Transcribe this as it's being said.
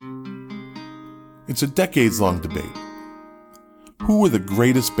It's a decades-long debate. Who were the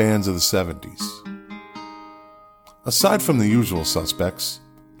greatest bands of the 70s? Aside from the usual suspects,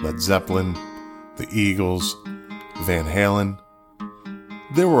 Led Zeppelin, the Eagles, Van Halen,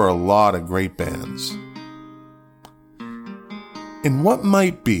 there were a lot of great bands. In what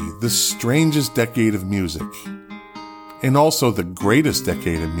might be the strangest decade of music, and also the greatest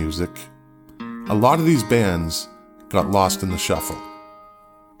decade of music, a lot of these bands got lost in the shuffle.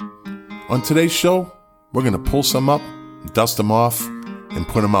 On today's show, we're going to pull some up, dust them off, and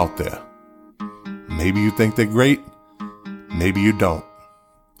put them out there. Maybe you think they're great, maybe you don't.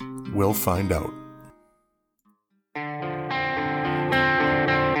 We'll find out.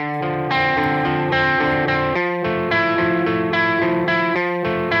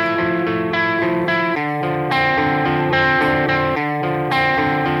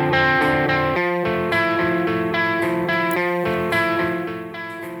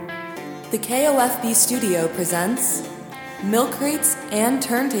 The KOFB studio presents Milk Crates and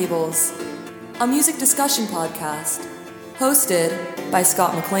Turntables, a music discussion podcast, hosted by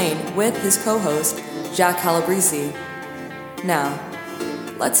Scott McLean with his co-host, Jack Calabrese. Now,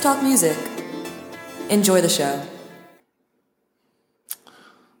 let's talk music. Enjoy the show.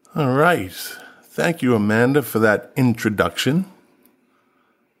 All right. Thank you, Amanda, for that introduction.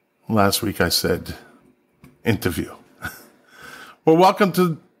 Last week I said interview. Well, welcome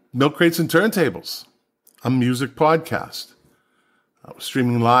to Milk Crates and Turntables, a music podcast. We're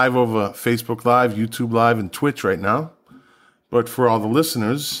streaming live over Facebook Live, YouTube Live, and Twitch right now. But for all the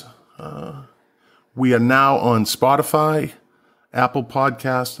listeners, we are now on Spotify, Apple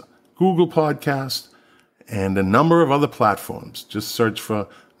Podcast, Google Podcast, and a number of other platforms. Just search for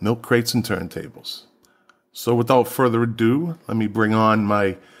Milk Crates and Turntables. So without further ado, let me bring on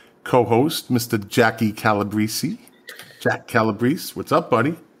my co-host, Mr. Jackie Calabrese. Jack Calabrese, what's up,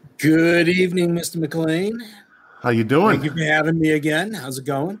 buddy? Good evening, Mr. McLean. How you doing? Thank you for having me again. How's it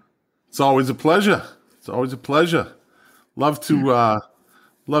going? It's always a pleasure. It's always a pleasure. Love to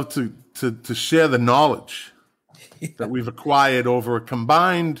share the knowledge that we've acquired over a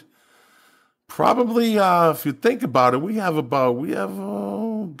combined, probably, if you think about it, we have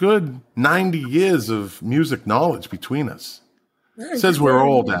a good 90 years of music knowledge between us. It says we're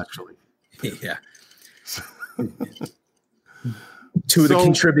old, actually. Yeah. Two of the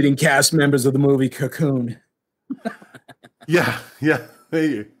contributing cast members of the movie Cocoon. Yeah.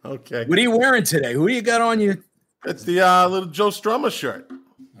 Hey, okay. What are you wearing today? Who do you got on you? It's the little Joe Strummer shirt.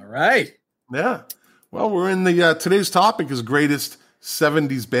 All right. Yeah. Well, we're in the today's topic is greatest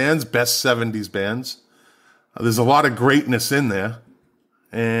 70s bands, best 70s bands. There's a lot of greatness in there,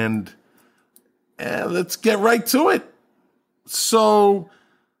 and let's get right to it. So,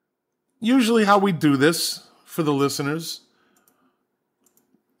 usually, how we do this for the listeners.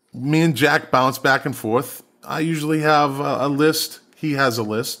 Me and Jack bounce back and forth. I usually have a list. He has a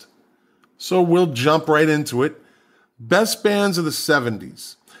list. So we'll jump right into it. Best bands of the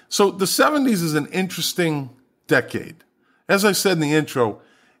 70s. So the 70s is an interesting decade. As I said in the intro,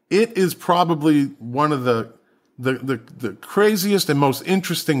 it is probably one of the craziest and most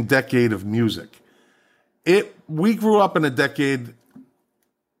interesting decade of music. We grew up in a decade,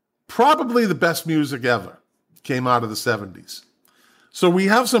 probably the best music ever came out of the 70s. So we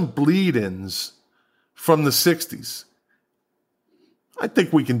have some bleed-ins from the 60s. I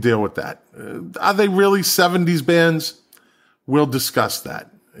think we can deal with that. Are they really 70s bands? We'll discuss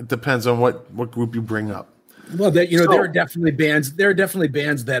that. It depends on what group you bring up. Well, there are definitely bands. There are definitely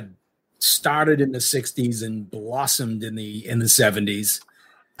bands that started in the 60s and blossomed in the 70s.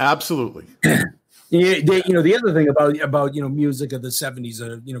 Absolutely. The other thing about music of the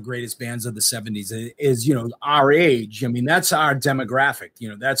 70s, greatest bands of the 70s is our age. I mean, that's our demographic.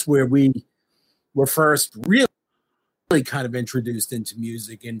 That's where we were first really kind of introduced into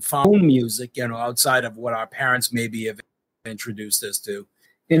music and found music, outside of what our parents maybe have introduced us to.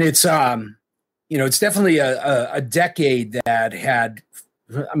 And it's it's definitely a decade that had,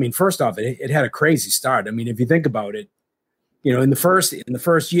 first off, it had a crazy start. I mean, if you think about it, in the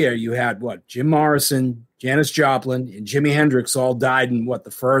first year, you had Jim Morrison, Janis Joplin, and Jimi Hendrix all died in the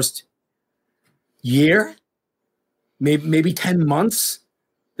first year, maybe 10 months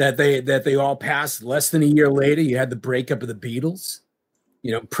that they all passed. Less than a year later, you had the breakup of the Beatles.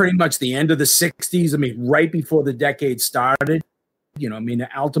 Pretty much the end of the 60s. Right before the decade started.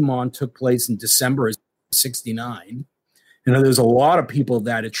 Altamont took place in December of 69. There's a lot of people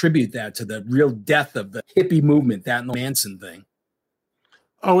that attribute that to the real death of the hippie movement, that and the Manson thing.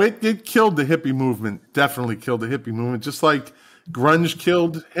 Oh, it killed the hippie movement. Definitely killed the hippie movement, just like grunge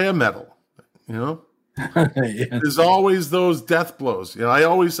killed hair metal, Yeah. There's always those death blows. You know,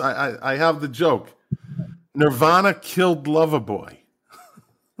 I have the joke. Nirvana killed Loverboy.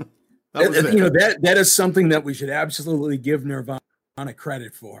 That is something that we should absolutely give Nirvana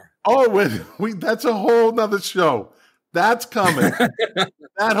credit for. Oh, that's a whole nother show. That's coming.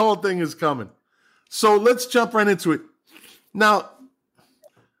 That whole thing is coming. So let's jump right into it. Now,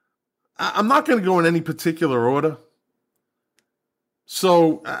 I'm not going to go in any particular order.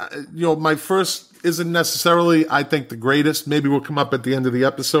 So, my first isn't necessarily, I think, the greatest. Maybe we'll come up at the end of the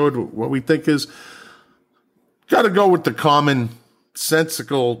episode. What we think is, got to go with the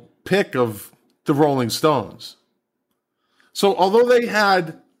commonsensical pick of the Rolling Stones. So, although they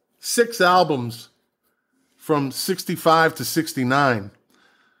had 6 albums from 65 to 69,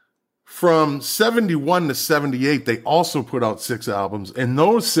 from 71 to 78, they also put out 6 albums. And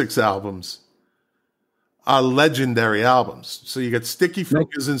those 6 albums are legendary albums. So you got Sticky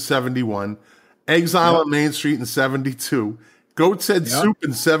Fingers in 71, Exile on Main Street in 72, Goat's Head Soup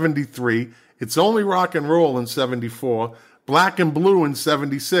in 73, It's Only Rock and Roll in 74, Black and Blue in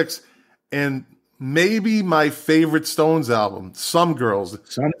 76, and maybe my favorite Stones album, Some Girls.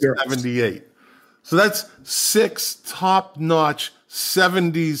 78. So that's 6 top-notch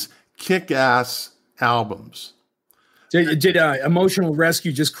 70s kick-ass albums. Did Emotional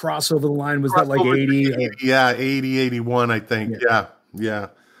Rescue just cross over the line? Was that like 80? Yeah, 80, 81, I think. Yeah.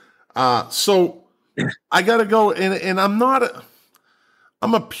 So I got to go, and I'm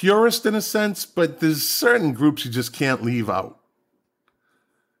a purist in a sense, but there's certain groups you just can't leave out.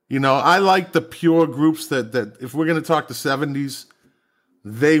 You know, I like the pure groups that if we're going to talk the 70s,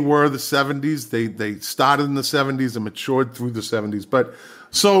 they were the 70s. They started in the 70s and matured through the 70s. But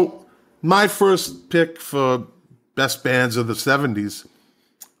so my first pick for best bands of the 70s,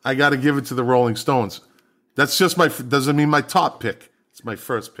 I got to give it to the Rolling Stones. That's just doesn't mean my top pick. It's my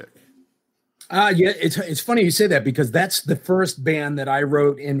first pick. It's funny you say that because that's the first band that I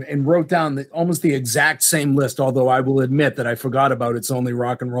wrote and wrote down almost the exact same list, although I will admit that I forgot about It's Only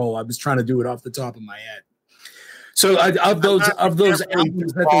Rock and Roll. I was trying to do it off the top of my head. So of those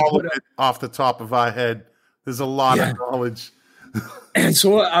albums that they put up, off the top of our head, there's a lot of knowledge. And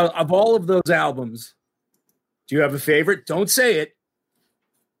so of all of those albums, do you have a favorite? Don't say it.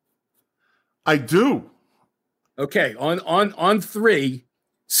 I do. Okay, on 3,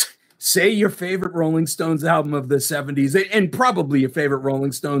 say your favorite Rolling Stones album of the 70s and probably your favorite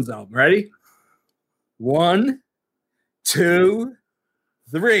Rolling Stones album. Ready? 1, 2,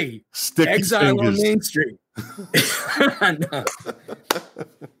 3. Sticky Exile Fingers. on Main Street. No.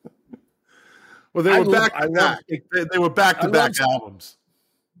 Well, they were back to back. They were back-to-back albums.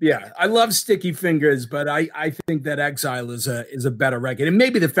 Yeah, I love Sticky Fingers, but I think that Exile is a better record, and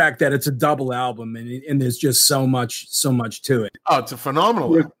maybe the fact that it's a double album and there's just so much to it. Oh, it's a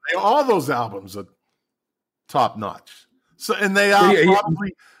phenomenal album. All those albums are top notch. So, and they are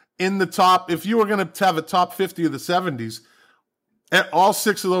probably in the top. If you were going to have a top 50 of the 70s, all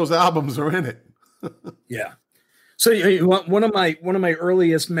 6 of those albums are in it. Yeah. So one of my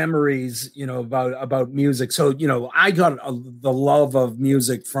earliest memories, about music. So, I got the love of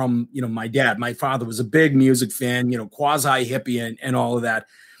music from, my dad. My father was a big music fan, quasi hippie and all of that.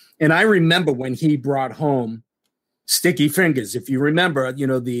 And I remember when he brought home Sticky Fingers. If you remember,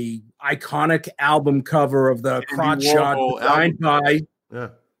 the iconic album cover of the crotch shot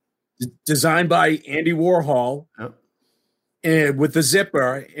designed by Andy Warhol. Yep. And with the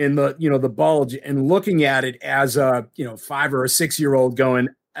zipper and the bulge, and looking at it as a 5 or 6 year old going,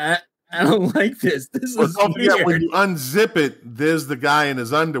 I don't like this. This is weird. When you unzip it, there's the guy in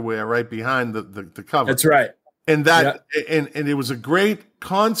his underwear right behind the cover. That's right. And and it was a great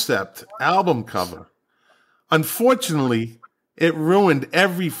concept album cover. Unfortunately, it ruined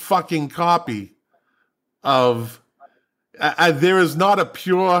every fucking copy of. There is not a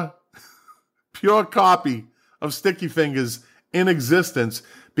pure copy of Sticky Fingers in existence,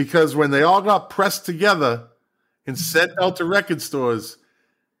 because when they all got pressed together and sent out to record stores,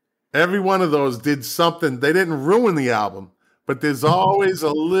 every one of those did something. They didn't ruin the album, but there's always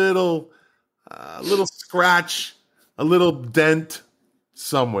a little scratch, a little dent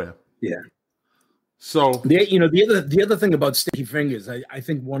somewhere. Yeah. So the other thing about Sticky Fingers, I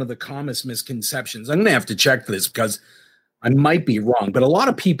think one of the commonest misconceptions, I'm going to have to check this because I might be wrong, but a lot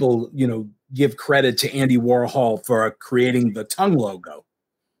of people, give credit to Andy Warhol for creating the tongue logo.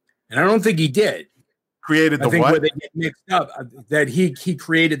 And I don't think he did. Created the what? Where they get mixed up, that he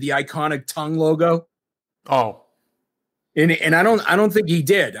created the iconic tongue logo. Oh. And I don't think he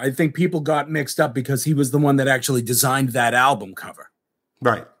did. I think people got mixed up because he was the one that actually designed that album cover.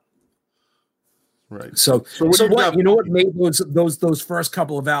 Right. Right. So what you know what made those first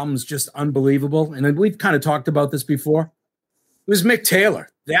couple of albums just unbelievable? And we've kind of talked about this before. It was Mick Taylor.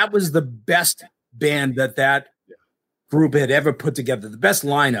 That was the best band that group had ever put together. The best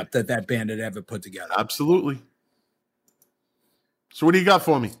lineup that band had ever put together. Absolutely. So what do you got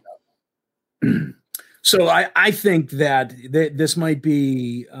for me? So I think that this might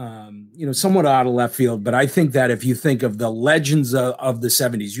be, somewhat out of left field, but I think that if you think of the legends of the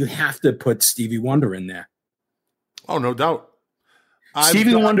 70s, you have to put Stevie Wonder in there. Oh, no doubt.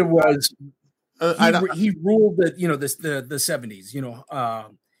 Stevie Wonder was, he ruled the 70s,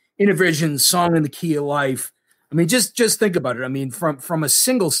 Innovision, Song in the Key of Life. I mean, just think about it. I mean, from a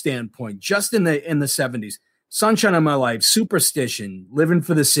single standpoint, just in the 70s, Sunshine of My Life, Superstition, Living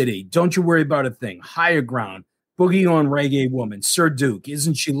for the City, Don't You Worry About a Thing, Higher Ground, Boogie on Reggae Woman, Sir Duke,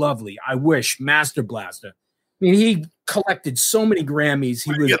 Isn't She Lovely, I Wish, Master Blaster. I mean, he collected so many Grammys.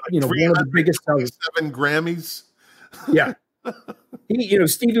 He was, one of the biggest sellers. 7 Grammys. Yeah.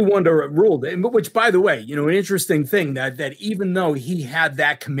 Stevie Wonder ruled, which, by the way, an interesting thing that even though he had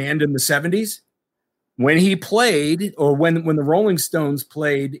that command in the 70s, when he played, or when the Rolling Stones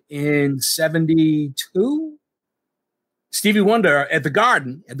played in 72, Stevie Wonder at the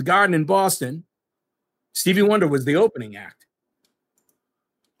Garden in Boston, Stevie Wonder was the opening act.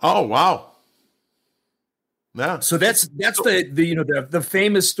 Oh, wow. Yeah. So that's the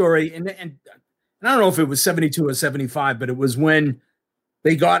famous story. And I don't know if it was 72 or 75, but it was when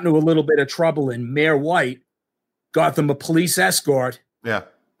they got into a little bit of trouble and Mayor White got them a police escort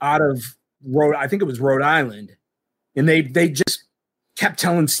out of I think it was Rhode Island. And they just kept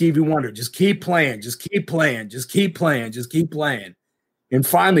telling Stevie Wonder, just keep playing, just keep playing, just keep playing, just keep playing. And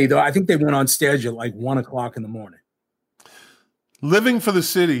finally, though, I think they went on stage at like 1:00 in the morning. Living for the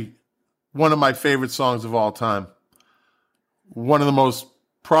City, one of my favorite songs of all time. One of the most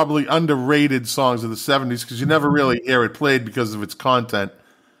probably underrated songs of the 70s because you never really hear it played because of its content.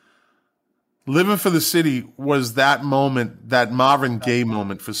 Living for the City was that moment, that Marvin Gaye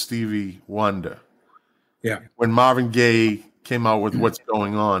moment for Stevie Wonder. Yeah. When Marvin Gaye came out with What's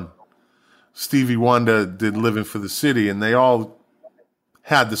Going On, Stevie Wonder did Living for the City, and they all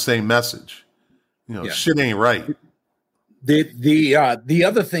had the same message. Shit ain't right. The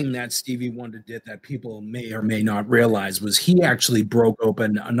other thing that Stevie Wonder did that people may or may not realize was he actually broke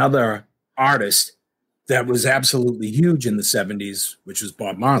open another artist that was absolutely huge in the 70s, which was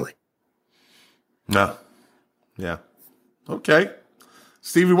Bob Marley. No. Yeah. Okay.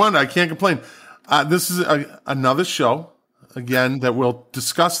 Stevie Wonder, I can't complain. This is another show, again, that will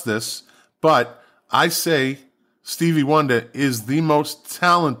discuss this, but I say Stevie Wonder is the most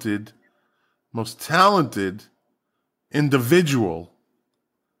talented individual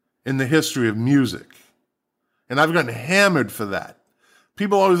in the history of music. And I've gotten hammered for that.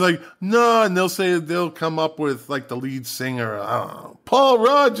 People always like, no, and they'll come up with like the lead singer, Paul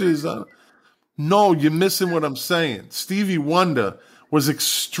Rodgers. No, you're missing what I'm saying. Stevie Wonder was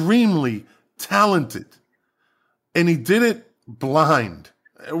extremely talented, and he did it blind.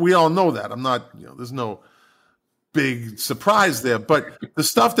 We all know that. I'm not, there's no big surprise there, but the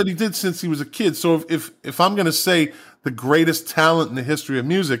stuff that he did since he was a kid. So if I'm going to say the greatest talent in the history of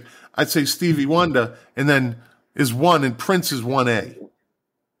music, I'd say Stevie Wonder, and then is 1, and Prince is 1A.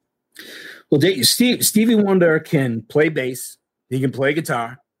 Well, Stevie Wonder can play bass. He can play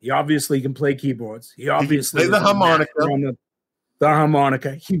guitar. He obviously can play keyboards. He obviously can play the harmonica. The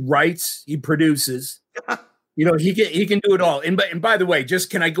harmonica. He writes. He produces. He can do it all. And by the way,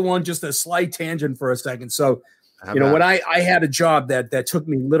 can I go on just a slight tangent for a second? So, when I had a job that took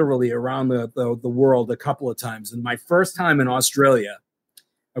me literally around the world a couple of times. And my first time in Australia,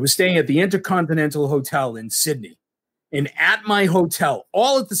 I was staying at the Intercontinental Hotel in Sydney. And at my hotel,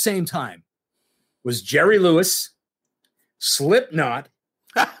 all at the same time, was Jerry Lewis, Slipknot,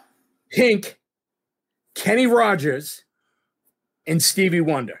 Pink, Kenny Rogers, and Stevie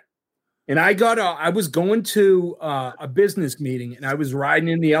Wonder. And I was going to a business meeting, and I was riding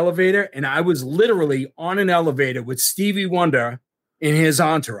in the elevator, and I was literally on an elevator with Stevie Wonder in his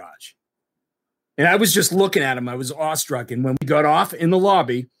entourage. And I was just looking at him. I was awestruck. And when we got off in the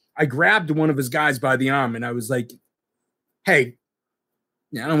lobby, I grabbed one of his guys by the arm, and I was like, hey,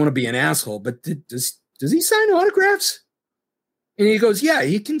 I don't want to be an asshole, but does he sign autographs? And he goes, yeah,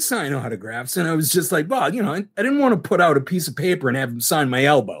 he can sign autographs. And I was just like, well, I didn't want to put out a piece of paper and have him sign my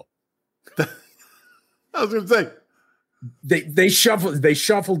elbow. I was going to say. They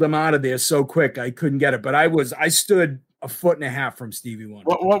shuffled him out of there so quick I couldn't get it. But I stood 1.5 feet from Stevie Wonder.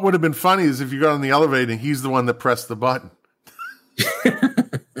 What would have been funny is if you got on the elevator and he's the one that pressed the button.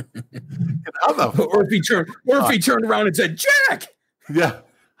 Or if he turned around and said, Jack. Yeah.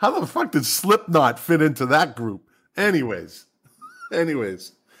 How the fuck did Slipknot fit into that group? Anyways.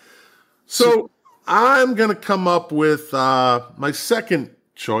 So I'm going to come up with my second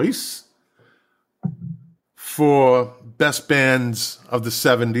choice for best bands of the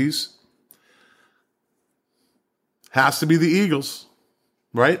 70s. Has to be the Eagles,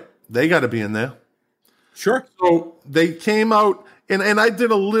 right? They got to be in there. Sure. So they came out, and I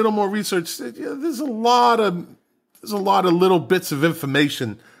did a little more research. There's a lot of little bits of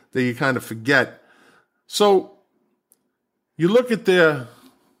information that you kind of forget. So you look at the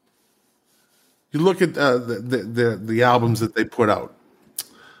albums that they put out.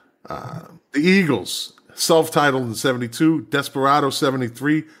 The Eagles, self-titled in 72, Desperado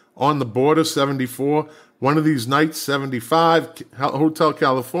 73, On the Border 74, One of These Nights 75, Hotel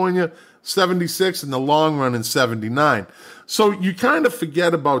California 76, and The Long Run in 79. So you kind of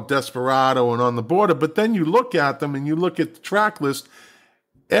forget about Desperado and On the Border, but then you look at them and you look at the track list.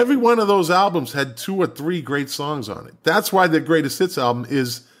 Every one of those albums had 2 or 3 great songs on it. That's why their greatest hits album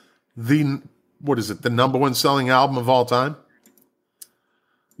is the number one selling album of all time?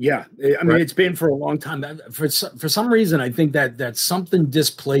 Yeah. I mean, It's been for a long time. For some reason, I think that something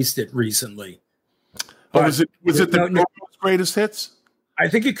displaced it recently. Oh, was it the Go-Go's greatest hits? I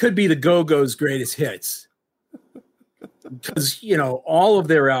think it could be the Go-Go's greatest hits. Because, all of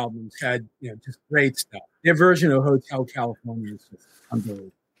their albums had, just great stuff. Their version of Hotel California is just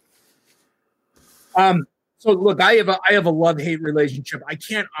unbelievable. So look, I have a love-hate relationship. I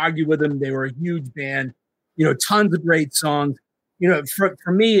can't argue with them. They were a huge band, tons of great songs.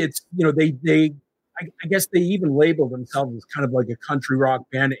 For me, it's, I guess they even label themselves as kind of like a country rock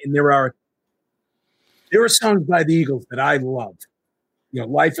band. And there are songs by the Eagles that I love.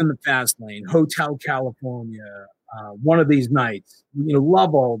 Life in the Fast Lane, Hotel California, One of These Nights.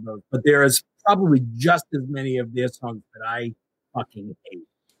 Love all of those. But there is probably just as many of their songs that I fucking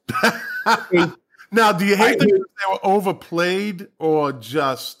hate. Now, do you hate them because they were overplayed or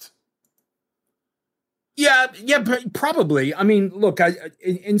just? Yeah, probably. I mean, look,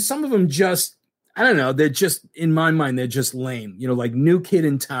 in some of them just, I don't know, they're just, in my mind, they're just lame. Like New Kid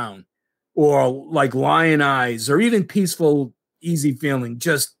in Town or like Lion Eyes or even Peaceful, Easy Feeling.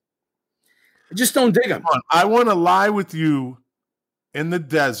 I just don't dig them. I want to lie with you in the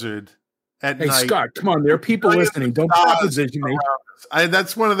desert at night. Hey, Scott, come on. There are people listening. Don't proposition me.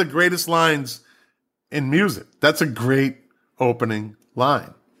 That's one of the greatest lines in music. That's a great opening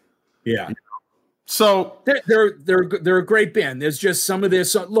line. Yeah. So they're a great band. There's just some of their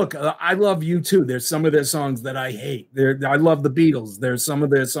songs. Look, I love U2. There's some of their songs that I hate. I love the Beatles. There's some of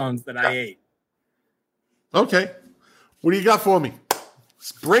their songs that I hate. Okay. What do you got for me?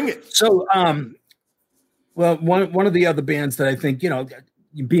 Let's bring it. So, well, one of the other bands that I think,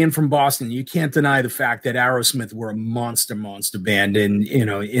 being from Boston, you can't deny the fact that Aerosmith were a monster band in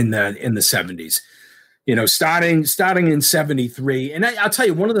the 70s. Starting in 73. And I'll tell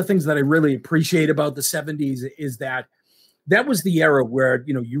you, one of the things that I really appreciate about the 70s is that was the era where,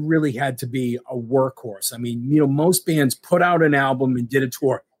 you really had to be a workhorse. I mean, most bands put out an album and did a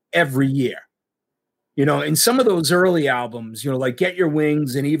tour every year. And some of those early albums, like Get Your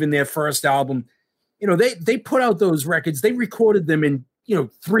Wings and even their first album, they put out those records. They recorded them in,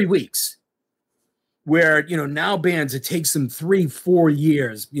 3 weeks. Where, now bands, it takes them 3-4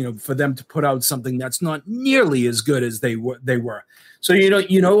 years, for them to put out something that's not nearly as good as they were. So,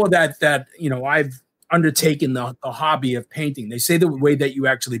 that I've undertaken the hobby of painting. They say the way that you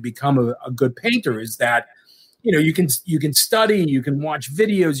actually become a good painter is that, you can study, you can watch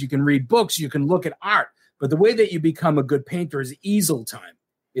videos, you can read books, you can look at art. But the way that you become a good painter is easel time.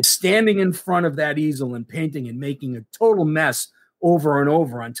 It's standing in front of that easel and painting and making a total mess over and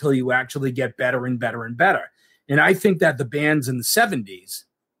over until you actually get better and better and better. And I think that the bands in the 70s,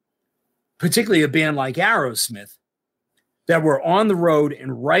 particularly a band like Aerosmith, that were on the road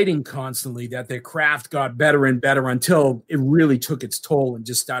and writing constantly, that their craft got better and better until it really took its toll and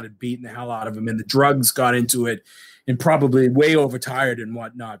just started beating the hell out of them. And the drugs got into it and probably way overtired and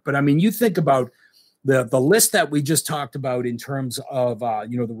whatnot. But I mean, you think about the list that we just talked about in terms of,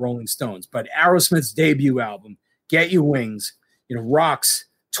 the Rolling Stones, but Aerosmith's debut album, Get Your Wings, Rocks,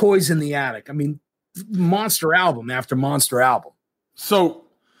 Toys in the Attic. I mean, monster album after monster album. So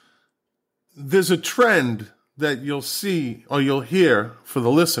there's a trend that you'll see or you'll hear for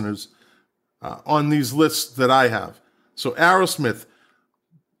the listeners on these lists that I have. So Aerosmith,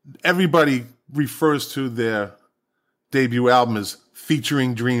 everybody refers to their debut album as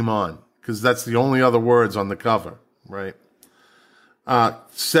featuring Dream On because that's the only other words on the cover, right?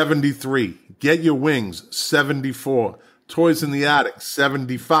 73, Get Your Wings, 74, Toys in the Attic,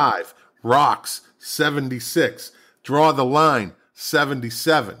 75. Rocks, 76. Draw the Line,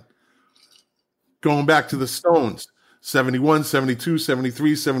 77. Going back to the Stones, 71, 72,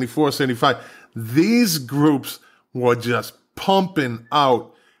 73, 74, 75. These groups were just pumping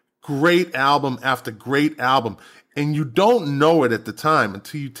out great album after great album. And you don't know it at the time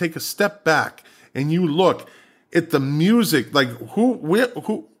until you take a step back and you look at the music. Like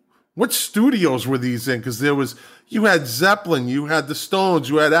what studios were these in? Because you had Zeppelin, you had the Stones,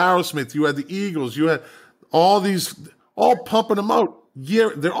 you had Aerosmith, you had the Eagles, you had all these, all pumping them out.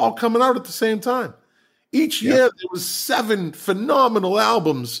 They're all coming out at the same time. Each year there was 7 phenomenal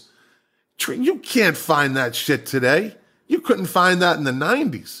albums. You can't find that shit today. You couldn't find that in the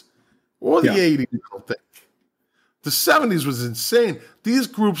 90s or the 80s, I don't think. The 70s was insane. These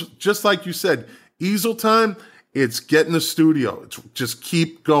groups, just like you said, Easel Time, it's get in the studio. It's just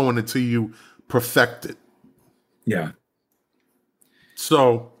keep going until you perfect it. Yeah.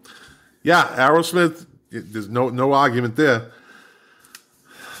 So, Aerosmith, there's no argument there.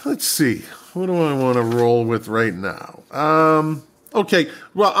 Let's see. What do I want to roll with right now? Okay.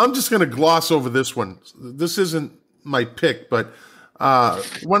 Well, I'm just going to gloss over this one. This isn't my pick, but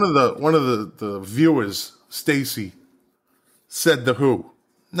one of the viewers, Stacy, said The Who.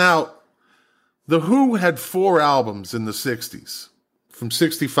 Now, The Who had 4 albums in the 60s, from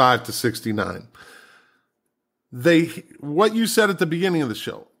 65 to 69. What you said at the beginning of the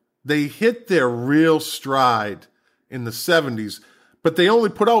show, they hit their real stride in the 70s, but they only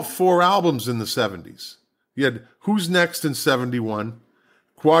put out 4 albums in the 70s. You had Who's Next in 71,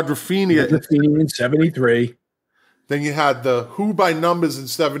 Quadrophenia in 73. Then you had the Who by Numbers in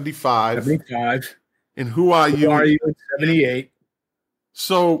 75. 75. And Who Are You in 78.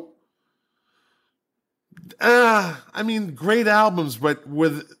 So, I mean, great albums, but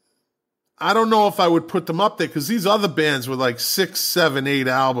I don't know if I would put them up there because these other bands were like 6, 7, 8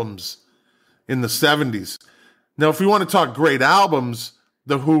 albums in the 70s. Now, if we want to talk great albums,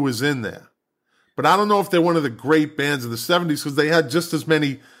 The Who is in there. But I don't know if they're one of the great bands of the 70s because they had just as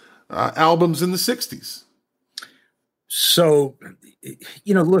many albums in the 60s. So,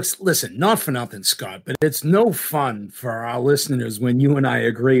 listen, not for nothing, Scott, but it's no fun for our listeners when you and I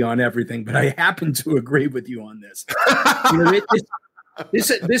agree on everything, but I happen to agree with you on this. This,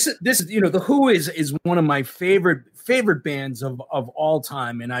 The Who is one of my favorite bands of all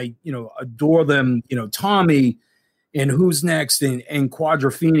time, and I, adore them. Tommy and Who's Next and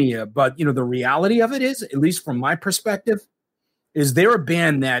Quadrophenia. But the reality of it is, at least from my perspective, is they're a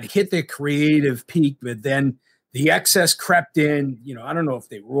band that hit their creative peak, but then the excess crept in. I don't know if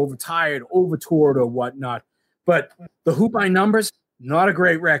they were overtired, overtoured, or whatnot. But The Who by Numbers, not a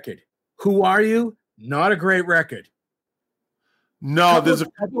great record. Who Are You? Not a great record. No, there's a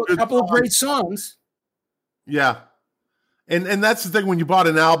couple of great songs. Yeah. And that's the thing when you bought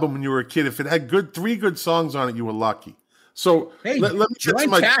an album when you were a kid, if it had 3 good songs on it, you were lucky. So hey, let me Johnny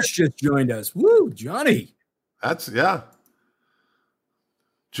Cash just joined us. Woo, Johnny.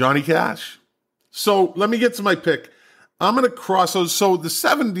 Johnny Cash. So let me get to my pick. I'm going to cross those. So the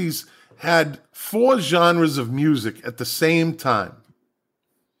 70s had 4 genres of music at the same time.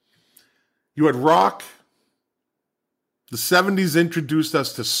 You had rock. The 70s introduced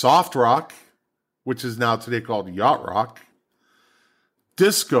us to soft rock, which is now today called yacht rock,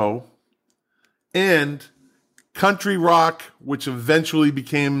 disco, and country rock, which eventually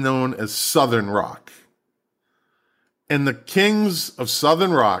became known as Southern rock. And the kings of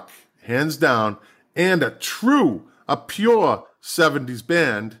Southern rock, hands down, and a pure 70s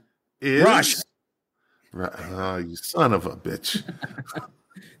band is... Rush. Oh, you son of a bitch.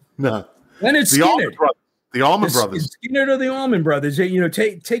 No. Leonard Skinner. The Allman Brothers. Skinner or the Allman Brothers.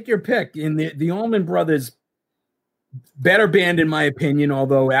 Take your pick. In the Allman Brothers, better band in my opinion,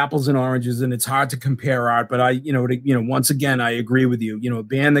 although apples and oranges, and it's hard to compare art. But once again, I agree with you. A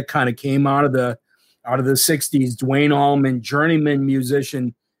band that kind of came out of the 60s. Dwayne Allman, journeyman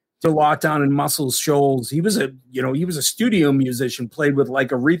musician, did a lot down in Muscle Shoals. He was a studio musician, played with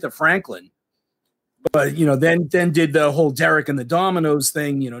like Aretha Franklin. But then did the whole Derek and the Dominoes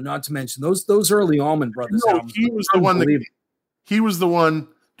thing. Not to mention those early Allman Brothers albums. He was the one. He was the one.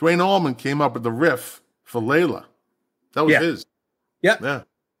 Dwayne Allman came up with the riff for Layla. That was his. Yeah. A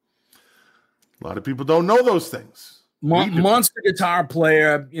lot of people don't know those things. Monster guitar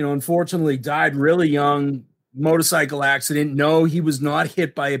player. Unfortunately died really young. Motorcycle accident. No, he was not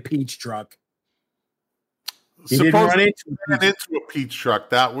hit by a peach truck. He didn't run into a peach truck.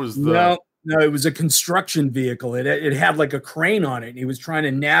 That was the. No, it was a construction vehicle. It had like a crane on it, and he was trying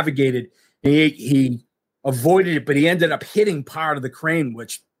to navigate it. He avoided it, but he ended up hitting part of the crane,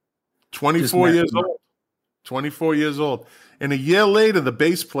 which 24 years old. 24 years old. And a year later, the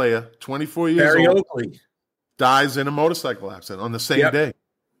bass player, 24 years Barry old, Oakley, dies in a motorcycle accident on the same day.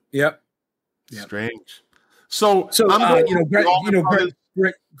 Yep. Strange. So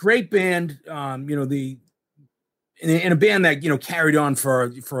great band. In a band that carried on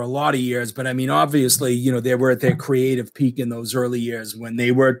for a lot of years, but I mean, obviously, they were at their creative peak in those early years when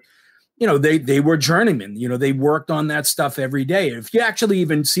they were, they were journeymen. They worked on that stuff every day. If you actually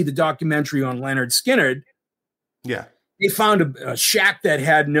even see the documentary on Leonard Skinner, they found a shack that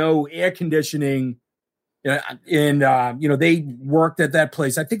had no air conditioning, and they worked at that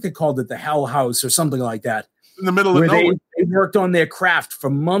place. I think they called it the Hell House or something like that. In the middle of nowhere. They worked on their craft for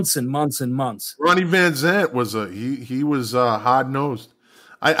months and months and months. Ronnie Van Zant was he was hard nosed.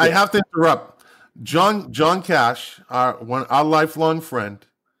 I have to interrupt. John Cash, our lifelong friend,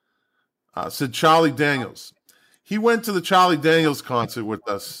 said Charlie Daniels. He went to the Charlie Daniels concert with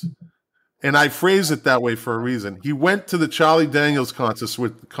us, and I phrase it that way for a reason. He went to the Charlie Daniels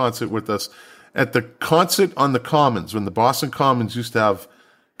concert with us at the concert on the Commons when the Boston Commons used to have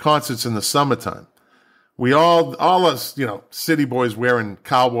concerts in the summertime. We all us, city boys wearing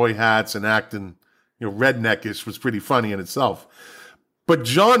cowboy hats and acting, redneckish was pretty funny in itself. But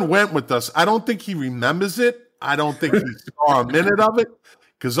John went with us. I don't think he remembers it. I don't think he saw a minute of it.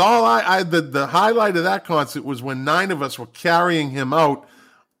 Because the highlight of that concert was when 9 of us were carrying him out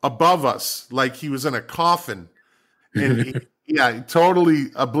above us like he was in a coffin. And he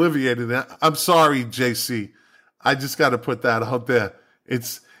totally obliviated it. I'm sorry, JC. I just got to put that out there.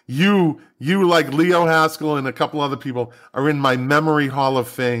 It's you like Leo Haskell and a couple other people are in my memory hall of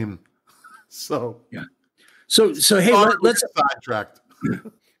fame. So yeah. So hey, let's sidetracked.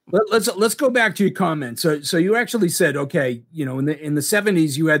 Let's go back to your comment. So you actually said, okay, in the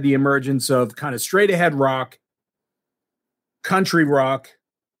 70s you had the emergence of kind of straight ahead rock, country rock,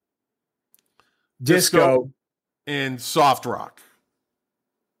 disco, and soft rock.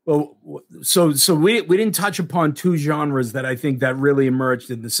 Well, so we didn't touch upon 2 genres that I think that really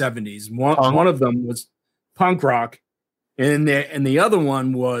emerged in the 70s. One of them was punk rock, and the other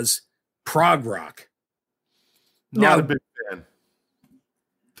one was prog rock. Not a big fan.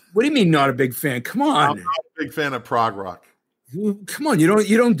 What do you mean not a big fan? Come on. I'm not a big fan of prog rock. Come on, you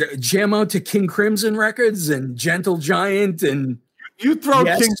don't jam out to King Crimson records and Gentle Giant and you throw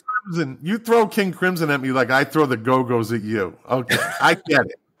King Crimson. You throw King Crimson at me like I throw the Go-Go's at you. Okay,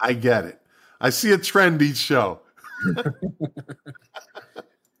 I get it. I see a trend each show.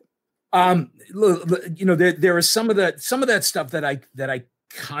 Look, there is some of that stuff that I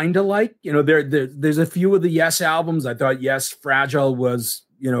kind of like. There's a few of the Yes albums. I thought Yes Fragile was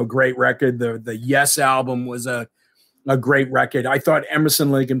a great record. The Yes album was a great record. I thought Emerson,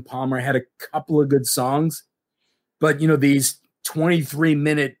 Lake and Palmer had a couple of good songs, but these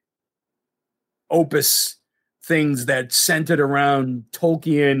 23-minute opus things that centered around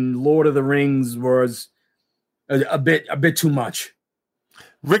Tolkien, Lord of the Rings was a bit too much.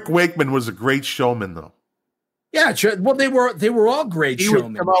 Rick Wakeman was a great showman, though. Yeah, well, they were all great showmen. He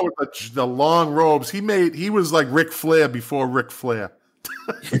would come out with the long robes. He was like Ric Flair before Ric Flair.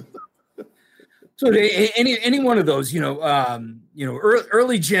 So any one of those,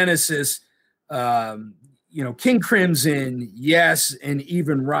 early Genesis, King Crimson, Yes, and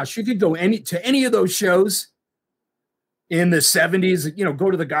even Rush. You could go to any of those shows in the 70s, go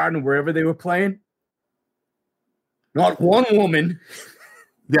to the Garden, wherever they were playing. Not one woman.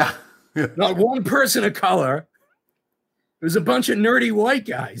 Yeah. Not one person of color. It was a bunch of nerdy white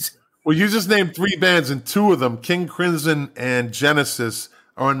guys. Well, you just named 3 bands, and 2 of them, King Crimson and Genesis,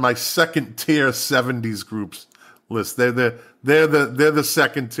 are on my second tier 70s groups list. They're the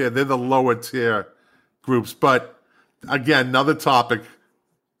second tier. They're the lower tier groups. But again, another topic.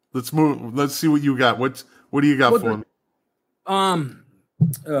 Let's move. Let's see what you got. What do you got for me?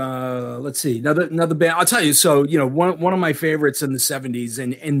 Let's see. Another band. I'll tell you. So, one of my favorites in the 70s,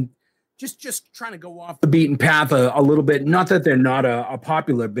 and just trying to go off the beaten path a little bit. Not that they're not a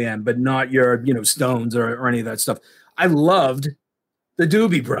popular band, but not your, Stones or any of that stuff. I loved the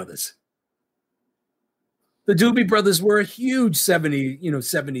Doobie Brothers. The Doobie Brothers were a huge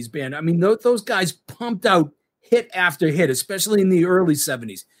 70s band. I mean, those guys pumped out hit after hit, especially in the early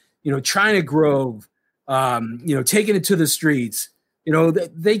 70s. China Grove, Taking It to the Streets.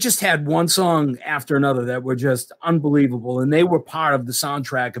 They just had one song after another that were just unbelievable, and they were part of the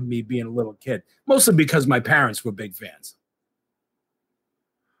soundtrack of me being a little kid, mostly because my parents were big fans.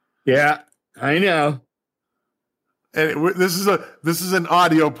 Yeah, I know. And this is an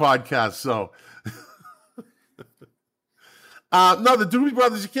audio podcast, so no, the Doobie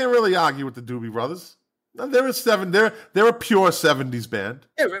Brothers. You can't really argue with the Doobie Brothers. No, they're a pure 70s band.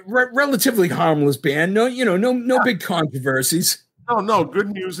 Yeah, relatively harmless band. No big controversies. No,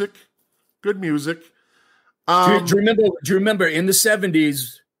 good music. Do you remember in the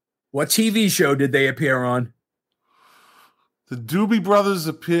 70s, what TV show did they appear on? The Doobie Brothers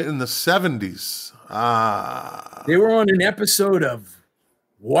appeared in the 70s. They were on an episode of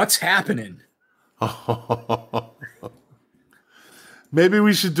What's Happening? Maybe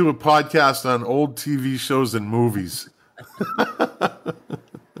we should do a podcast on old TV shows and movies.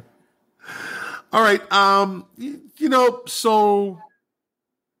 All right. So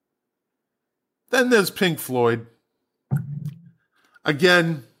then there's Pink Floyd.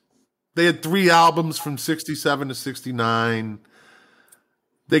 Again, they had 3 albums from 67 to 69.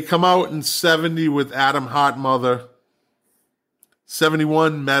 They come out in 70 with Adam Hot Mother.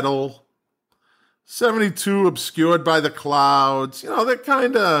 71 Metal. 72 Obscured by the Clouds. They're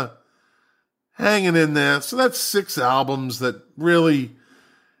kind of hanging in there. So that's 6 albums that really...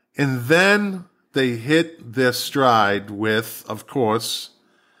 And then they hit their stride with, of course,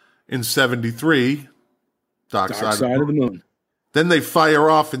 in 73, Dark Side of the Moon. Then they fire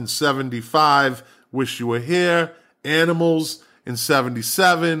off in 75, Wish You Were Here, Animals in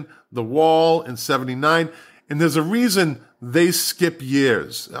 77, The Wall in 79. And there's a reason they skip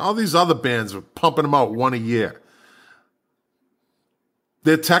years. All these other bands are pumping them out one a year.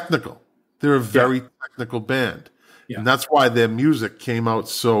 They're technical. They're a very technical band. Yeah. And that's why their music came out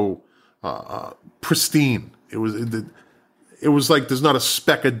so pristine. It was like there's not a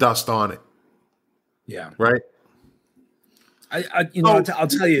speck of dust on it. Yeah. Right? I'll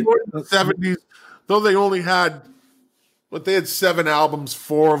tell you. The 70s, though they only had, they had 7 albums,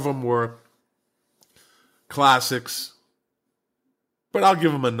 4 of them were classics. But I'll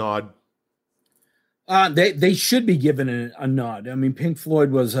give them a nod. They should be given a nod. I mean, Pink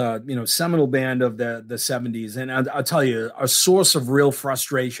Floyd was a seminal band of the 70s, and I'll tell you, a source of real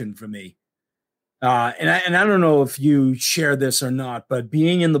frustration for me. And I don't know if you share this or not, but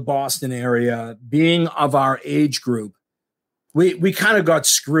being in the Boston area, being of our age group, we kind of got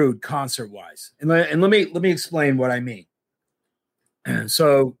screwed concert wise. And let me explain what I mean.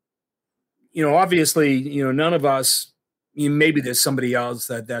 So, obviously, none of us, maybe there's somebody else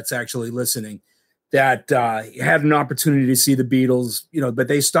that's actually listening that had an opportunity to see the Beatles, but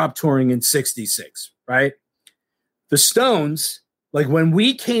they stopped touring in 66, right? The Stones, like when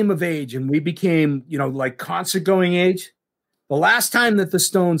we came of age and we became, like concert going age, the last time that the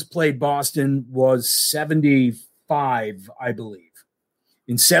Stones played Boston was 75, I believe.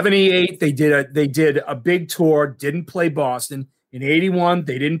 In 78, they did a big tour, didn't play Boston. In 81,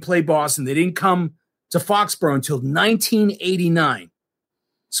 they didn't play Boston. They didn't come to Foxborough until 1989.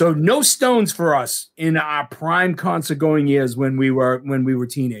 So no Stones for us in our prime concert going years when we were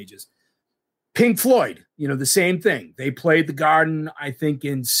teenagers. Pink Floyd, the same thing. They played the Garden, I think,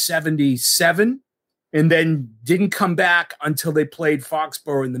 in 77, and then didn't come back until they played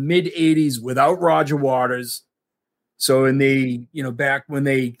Foxborough in the mid 80s without Roger Waters. So in the, back when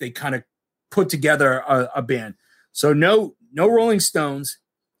they kind of put together a band. So no Rolling Stones,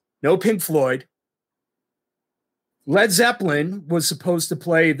 no Pink Floyd. Led Zeppelin was supposed to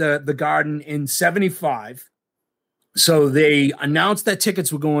play the Garden in 75. So they announced that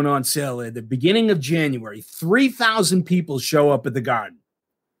tickets were going on sale at the beginning of January. 3,000 people show up at the Garden.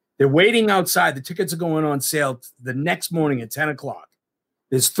 They're waiting outside. The tickets are going on sale the next morning at 10 o'clock.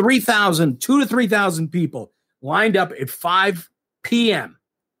 There's 2 to 3,000 people lined up at 5 p.m.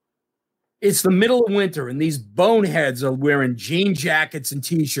 It's the middle of winter, and these boneheads are wearing jean jackets and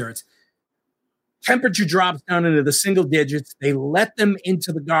T-shirts. Temperature drops down into the single digits. They let them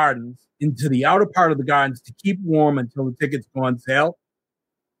into the gardens, into the outer part of the gardens to keep warm until the tickets go on sale.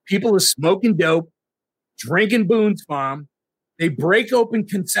 People are smoking dope, drinking Boone's Farm. They break open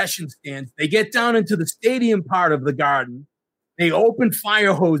concession stands. They get down into the stadium part of the garden. They open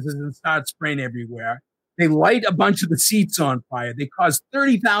fire hoses and start spraying everywhere. They light a bunch of the seats on fire. They cause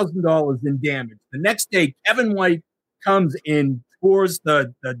 $30,000 in damage. The next day, Kevin White comes in, tours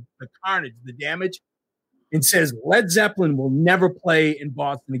the carnage, the damage, and says Led Zeppelin will never play in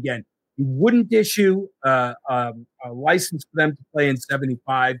Boston again. He wouldn't issue a license for them to play in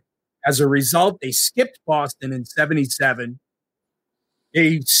 75. As a result, they skipped Boston in 77.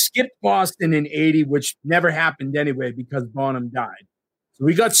 They skipped Boston in 80, which never happened anyway because Bonham died. So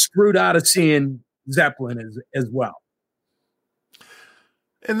we got screwed out of seeing Zeppelin as well.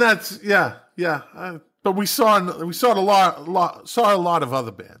 And that's but we saw a lot of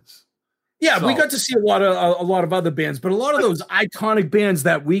other bands. Yeah, so we got to see a lot of other bands, but a lot of those iconic bands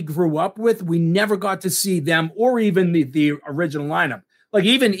that we grew up with, we never got to see them or even the original lineup. Like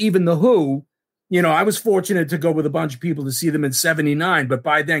even the Who, I was fortunate to go with a bunch of people to see them in 79, but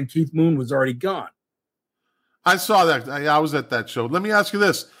by then Keith Moon was already gone. I saw that. I was at that show. Let me ask you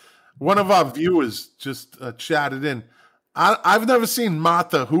this. One of our viewers just chatted in. I've never seen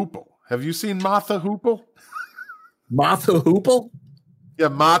Martha Hoople. Have you seen Martha Hoople? Martha Hoople? Yeah,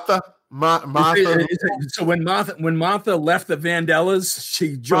 Martha. Martha. So when Martha left the Vandellas,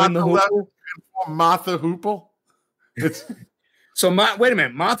 she joined the Hoople? Martha Hoople? Wait a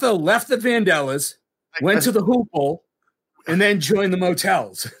minute. Martha left the Vandellas, went to the Hoople, and then joined the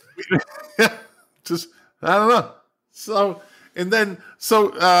Motels. Just, I don't know. So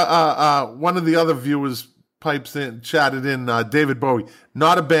one of the other viewers chatted in, David Bowie,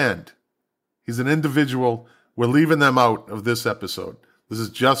 not a band. He's an individual. We're leaving them out of this episode. This is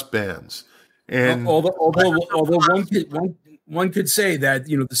just bands. And although one could say that,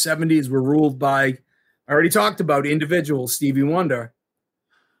 the 70s were ruled by, I already talked about individual Stevie Wonder,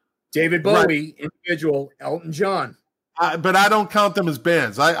 David Bowie, right. Individual Elton John. But I don't count them as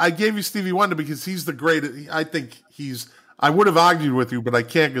bands. I gave you Stevie Wonder because he's the greatest. I would have argued with you, but I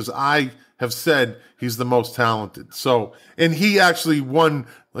can't because I have said he's the most talented. So, and he actually won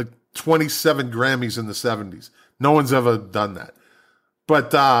like 27 Grammys in the 70s. No one's ever done that.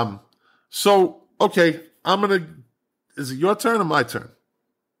 But, okay, is it your turn or my turn?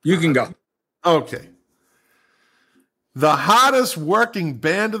 You can go. Okay. The hottest working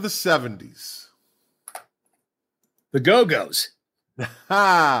band of the 70s. The Go-Go's.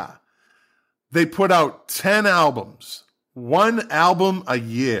 They put out 10 albums, 1 album a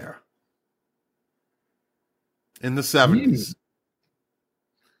year in the 70s.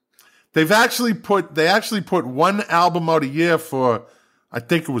 They actually put 1 album out a year for, I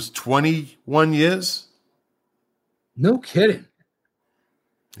think it was 21 years. No kidding.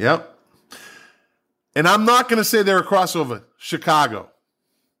 Yep. And I'm not going to say they're a crossover. Chicago's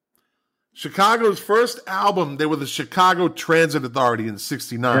first album, they were the Chicago Transit Authority in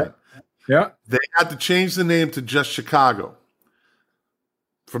 69. Yeah. They had to change the name to just Chicago.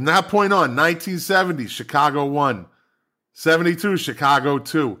 From that point on, 1970, Chicago 1. 72, Chicago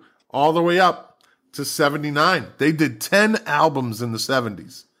 2. All the way up to 79. They did 10 albums in the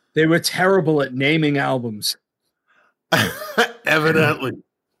 70s. They were terrible at naming albums. Evidently.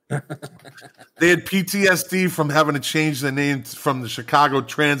 They had PTSD from having to change the name from the Chicago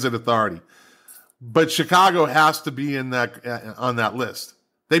Transit Authority. But Chicago has to be in that on that list.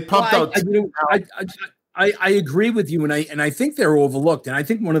 They pumped out. I agree with you, and I think they're overlooked. And I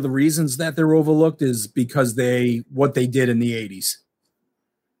think one of the reasons that they're overlooked is because what they did in the 80s.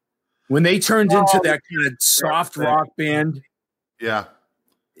 When they turned into that kind of soft rock band, yeah,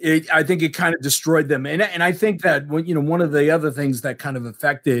 I think it kind of destroyed them. And I think that one of the other things that kind of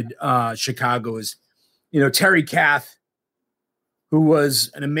affected Chicago is, Terry Kath, who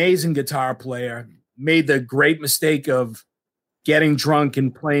was an amazing guitar player, made the great mistake of getting drunk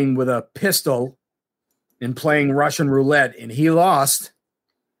and playing with a pistol and playing Russian roulette, and he lost.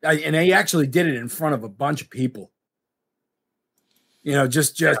 And he actually did it in front of a bunch of people.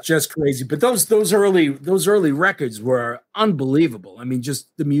 Just crazy. But those early records were unbelievable. I mean,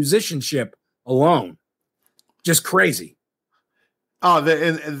 just the musicianship alone, just crazy. Oh,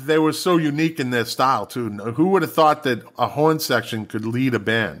 they were so unique in their style too. Who would have thought that a horn section could lead a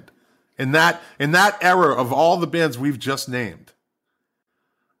band? In that era of all the bands we've just named,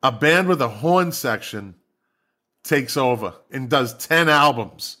 a band with a horn section takes over and does 10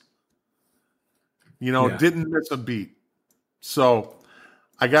 albums. Didn't miss a beat. So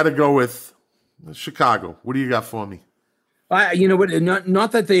I got to go with Chicago. What do you got for me? Not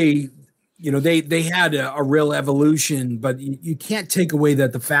that they had a real evolution, but you can't take away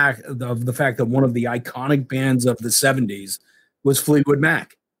that the fact that one of the iconic bands of the 70s was Fleetwood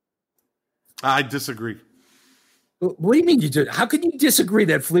Mac. I disagree. What do you mean you do? How can you disagree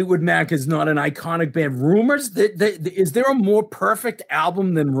that Fleetwood Mac is not an iconic band? Rumors? Is there a more perfect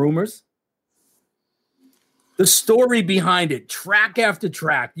album than Rumors? The story behind it, track after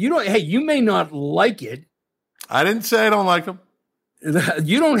track. You may not like it. I didn't say I don't like them.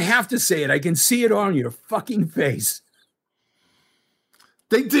 You don't have to say it. I can see it on your fucking face.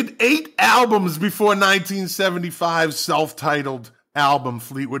 They did 8 albums before 1975's self-titled album,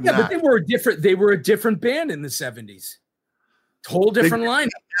 Fleetwood Mac. Yeah, but they were a different band in the 70s. Whole different lineup.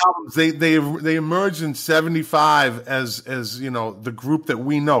 They emerged in 75 as the group that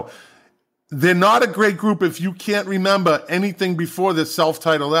we know. They're not a great group if you can't remember anything before the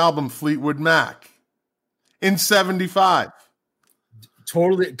self-titled album, Fleetwood Mac, in 75.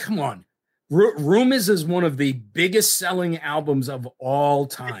 Totally. Come on. Rumors is one of the biggest selling albums of all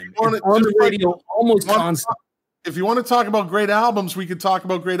time. On the radio, almost constant. If you want to talk about great albums, we could talk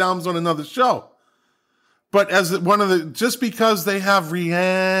about great albums on another show. But as just because they have Rihanna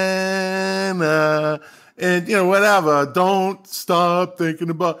and whatever. Don't stop thinking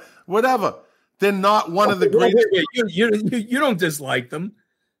about whatever. They're not one of the greatest. You don't dislike them.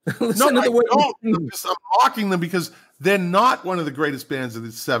 Listen to the way I'm mocking them because they're not one of the greatest bands of the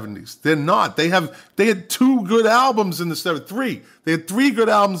 70s. They're not. They had 2 good albums in the 70s. 3. They had 3 good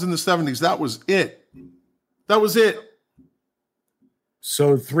albums in the 70s. That was it. That was it.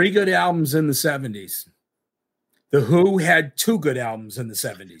 So 3 good albums in the 70s. The Who had 2 good albums in the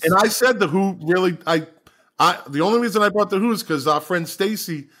 70s. And I said The Who really, the only reason I brought The Who is because our friend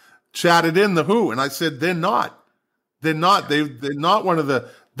Stacy chatted in The Who, and I said they're not. They're not. They're not one of the.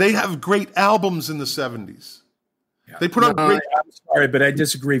 They have great albums in the 70s. Yeah. They put on great. I'm sorry, but I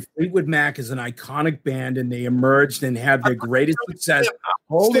disagree. Fleetwood Mac is an iconic band, and they emerged and had their greatest success.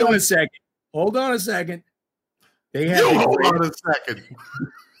 Hold on a second. They had. Hold on a second.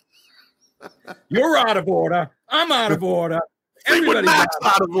 You're out of order. I'm out of order. Everybody's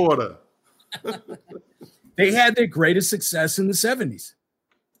out of order. They had their greatest success in the 70s.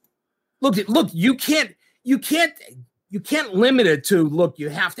 Look, you can't limit it to, you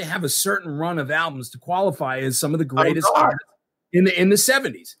have to have a certain run of albums to qualify as some of the greatest artists in the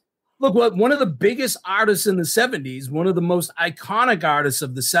 70s. Look, one of the biggest artists in the 70s, one of the most iconic artists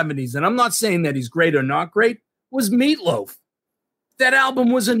of the 70s, and I'm not saying that he's great or not great, was Meatloaf. That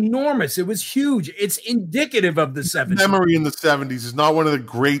album was enormous. It was huge. It's indicative of the 70s. Memory in the 70s is not one of the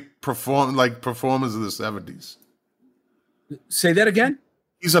great performers of the 70s. Say that again?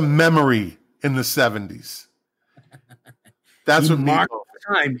 He's a memory in the 70s. That's what marked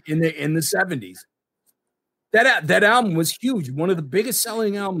time in the 70s. That album was huge. One of the biggest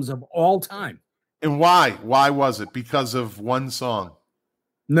selling albums of all time. And why? Why was it? Because of one song?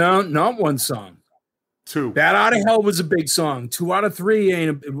 No, not one song. 2. Bat Out of Hell was a big song. 2 Out of 3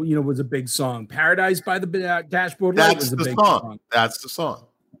 was a big song. Paradise by the Dashboard Light was a big song. That's the song.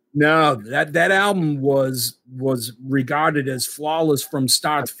 No, that album was regarded as flawless from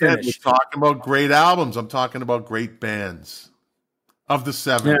start to finish. We're talking about great albums. I'm talking about great bands of the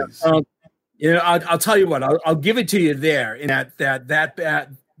 70s. Yeah, I'll tell you what. I'll give it to you there. In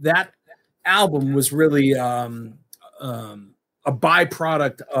that album was really a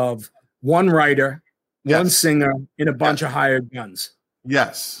byproduct of one writer, one singer, and a bunch of hired guns.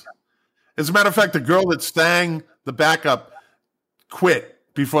 Yes. As a matter of fact, the girl that sang the backup quit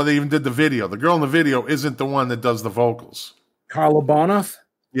before they even did the video. The girl in the video isn't the one that does the vocals. Carla Bonoff?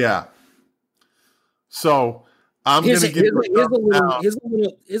 Yeah. So I'm going to give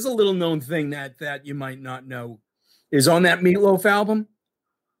here's a little known thing that you might not know is on that Meatloaf album,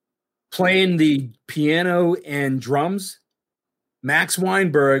 playing the piano and drums, Max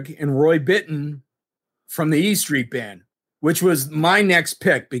Weinberg and Roy Bittan from the E Street Band, which was my next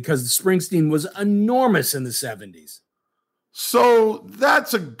pick because Springsteen was enormous in the 70s. So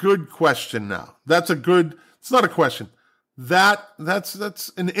that's a good question now. It's not a question.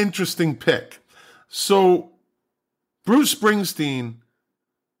 That's an interesting pick. So Bruce Springsteen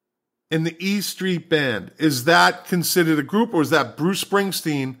in the E Street Band, is that considered a group or is that Bruce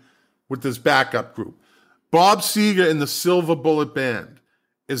Springsteen with this backup group? Bob Seger in the Silver Bullet Band,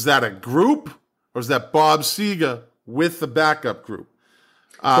 is that a group or is that Bob Seger with the backup group?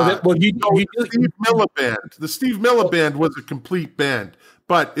 The Steve Miller Band. The Steve Miller Band was a complete band,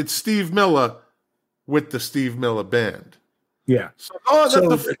 but it's Steve Miller with the Steve Miller Band. Yeah. So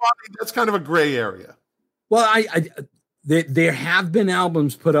that's kind of a gray area. Well, there have been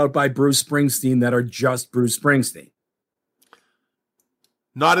albums put out by Bruce Springsteen that are just Bruce Springsteen.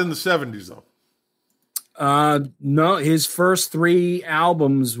 Not in the 70s, though. No, his first 3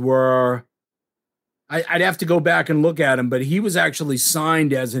 albums were. I'd have to go back and look at him, but he was actually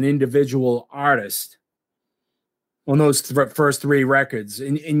signed as an individual artist on those first 3 records.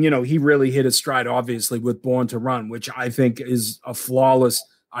 And he really hit his stride, obviously, with Born to Run, which I think is a flawless,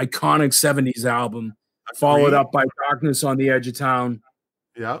 iconic 70s album, followed up by Darkness on the Edge of Town.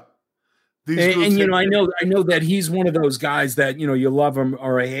 Yeah. I know that he's one of those guys that, you love him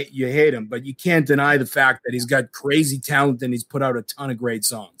or you hate him, but you can't deny the fact that he's got crazy talent and he's put out a ton of great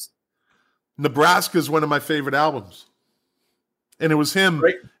songs. Nebraska is one of my favorite albums. And it was him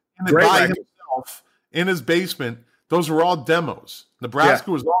by himself in his basement. Those were all demos.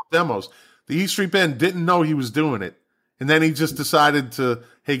 Nebraska was all demos. The E Street Band didn't know he was doing it. And then he just decided to,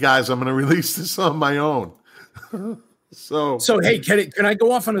 hey, guys, I'm going to release this on my own. So hey, can I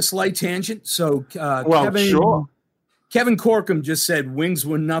go off on a slight tangent? So sure. Kevin Corkum just said wings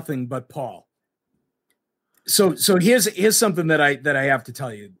were nothing but Paul. So here's something that I have to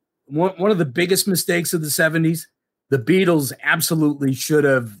tell you. One of the biggest mistakes of the 70s, the Beatles absolutely should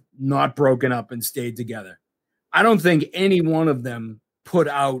have not broken up and stayed together. I don't think any one of them put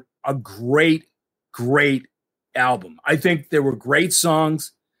out a great great album. I think there were great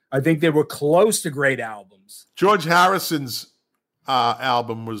songs. I think they were close to great albums. George Harrison's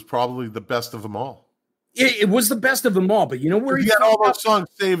album was probably the best of them all. It was the best of them all, but you know where he had all those songs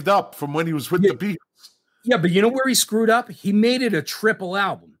saved up from when he was with the Beatles. Yeah, but you know where he screwed up? He made it a triple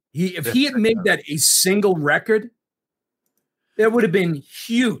album. If he had made that a single record, that would have been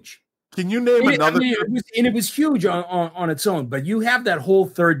huge. Can you name another? It was huge on its own, but you have that whole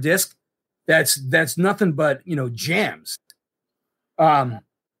third disc that's nothing but, jams.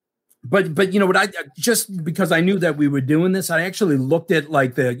 But you know what, I just because I knew that we were doing this, I actually looked at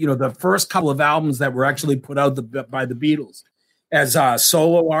like the first couple of albums that were actually put out by the Beatles as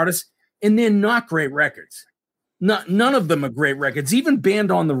solo artists, and they're not great records. None of them are great records. Even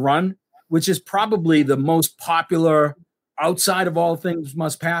Band on the Run, which is probably the most popular outside of All Things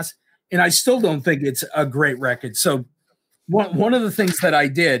Must Pass, and I still don't think it's a great record. So one of the things that I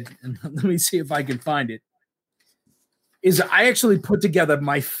did, and let me see if I can find it, is I actually put together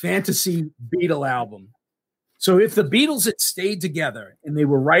my fantasy Beatle album. So if the Beatles had stayed together and they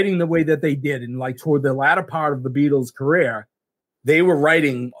were writing the way that they did, and like toward the latter part of the Beatles' career, they were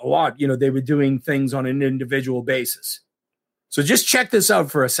writing a lot. They were doing things on an individual basis. So just check this out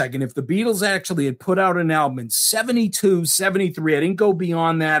for a second. If the Beatles actually had put out an album in 72, 73, I didn't go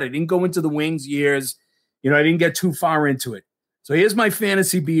beyond that. I didn't go into the Wings years. I didn't get too far into it. So here's my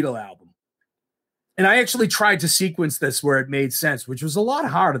fantasy Beatle album. And I actually tried to sequence this where it made sense, which was a lot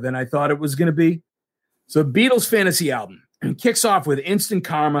harder than I thought it was going to be. So Beatles fantasy album kicks off with Instant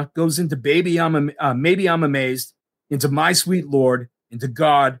Karma, goes into Maybe I'm Amazed, into My Sweet Lord, into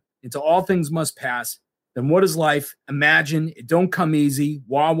God, into All Things Must Pass, then What Is Life, Imagine, It Don't Come Easy,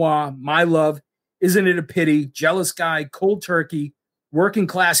 Wah Wah, My Love, Isn't It a Pity, Jealous Guy, Cold Turkey, Working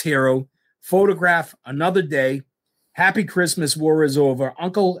Class Hero, Photograph, Another Day, Happy Christmas, War Is Over,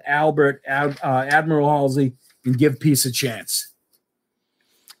 Uncle Albert, Admiral Halsey, and Give Peace a Chance.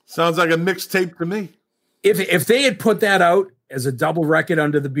 Sounds like a mixtape to me. If they had put that out as a double record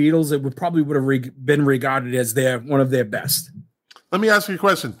under the Beatles, it would have been regarded as one of their best. Let me ask you a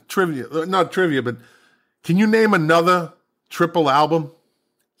question. Trivia, not trivia, but can you name another triple album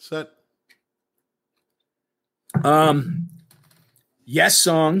set? Yes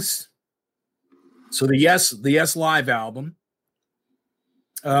songs. So the Yes Live album.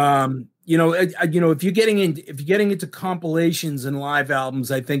 If you're getting into compilations and live albums,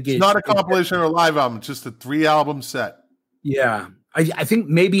 I think it's not a compilation or a live album, it's just a 3-album set. Yeah. I think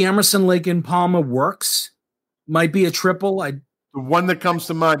maybe Emerson, Lake and Palmer Works might be a triple. The one that comes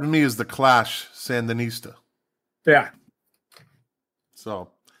to mind to me is the Clash, Sandinista. Yeah. So,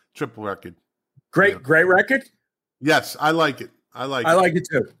 triple record. Great record? Yes, I like it. I like it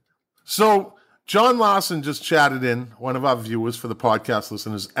too. So, John Larson just chatted in, one of our viewers for the podcast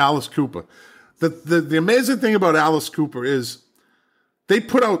listeners, Alice Cooper. The amazing thing about Alice Cooper is they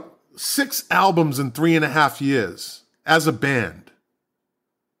put out 6 albums in 3.5 years as a band.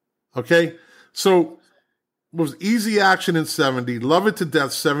 Okay? So, it was Easy Action in 70, Love It to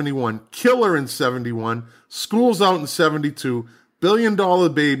Death 71, Killer in 71, School's Out in 72, $1 Billion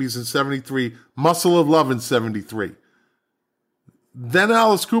Babies in 73, Muscle of Love in 73. Then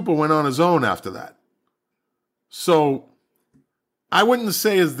Alice Cooper went on his own after that. So I wouldn't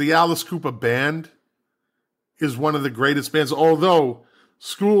say as the Alice Cooper band is one of the greatest bands, although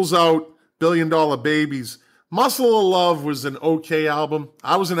School's Out, $1 Billion Babies, Muscle of Love was an okay album.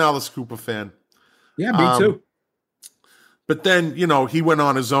 I was an Alice Cooper fan. Yeah, me too. But then, he went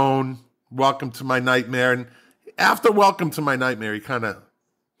on his own, Welcome to My Nightmare. And after Welcome to My Nightmare, he kind of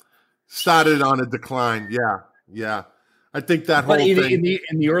started on a decline. Yeah. I think that whole thing.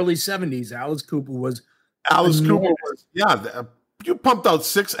 In the early 70s, Alice Cooper was. You pumped out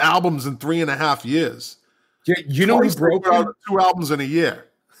 6 albums in 3.5 years. Do you know who broke out 2 albums in a year?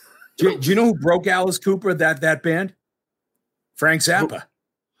 Do you know who broke Alice Cooper, that band? Frank Zappa.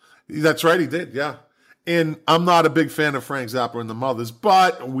 That's right, he did, yeah. And I'm not a big fan of Frank Zappa and the Mothers,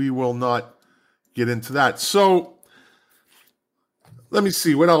 but we will not get into that. So, let me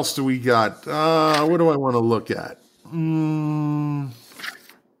see. What else do we got? What do I want to look at? I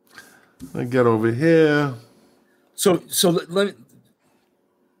get over here. So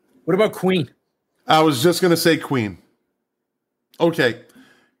what about Queen? I was just going to say Queen. Okay.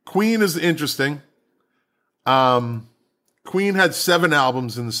 Queen is interesting. Queen had 7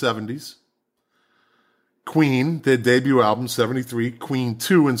 albums in the 70s. Queen, their debut album, 73. Queen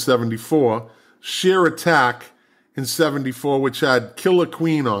 2 in 74. Sheer Attack in 74, which had Killer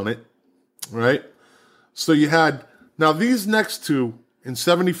Queen on it. Right? So you had... Now, these next 2, in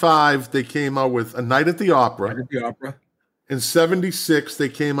 75, they came out with A Night at the Opera. In 76, they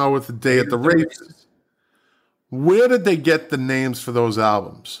came out with A Day at the Races. Where did they get the names for those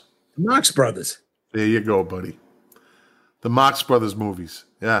albums? Marx Brothers. There you go, buddy. The Marx Brothers movies.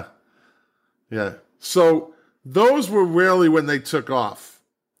 Yeah. Yeah. So those were really when they took off.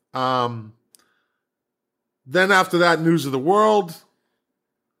 Then after that, News of the World.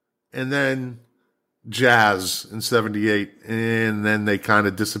 And then Jazz in 78. And then they kind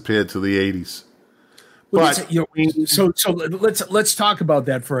of disappeared to the 80s. But so let's talk about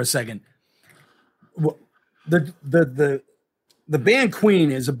that for a second. The band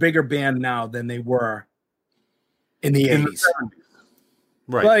Queen is a bigger band now than they were in the 80s.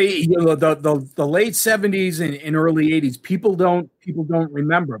 Right. But the late 70s and early 80s, people don't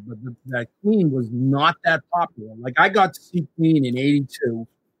remember, but that Queen was not that popular. Like, I got to see Queen in 82.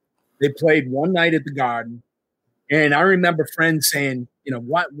 They played one night at the Garden, and I remember friends saying,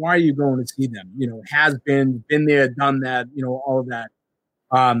 why are you going to see them? Has been there, done that, all of that.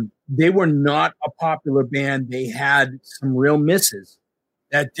 They were not a popular band. They had some real misses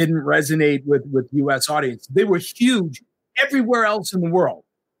that didn't resonate with U.S. audience. They were huge everywhere else in the world,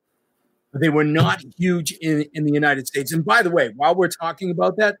 but they were not huge in the United States. And by the way, while we're talking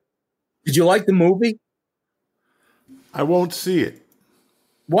about that, did you like the movie? I won't see it.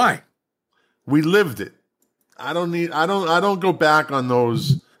 Why? We lived it. I don't go back on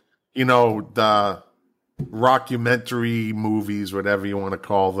those, the rockumentary movies, whatever you want to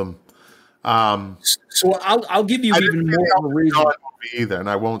call them. So I'll give you even more of a reason. Either, and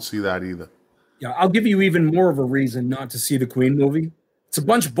I won't see that either. Yeah, I'll give you even more of a reason not to see the Queen movie. It's a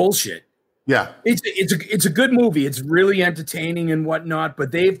bunch of bullshit. Yeah, it's a good movie. It's really entertaining and whatnot,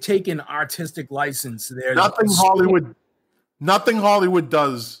 but they've taken artistic license there. Nothing Hollywood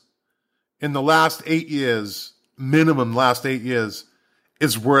does in the last 8 years, minimum last 8 years,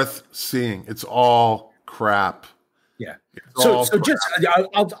 is worth seeing. It's all crap. Yeah. So just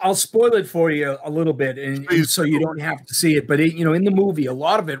I'll spoil it for you a little bit, and so you don't have to see it. But in the movie, a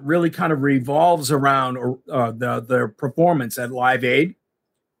lot of it really kind of revolves around the performance at Live Aid.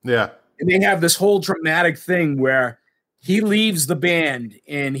 Yeah. And they have this whole dramatic thing where he leaves the band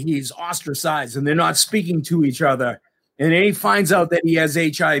and he's ostracized, and they're not speaking to each other. And then he finds out that he has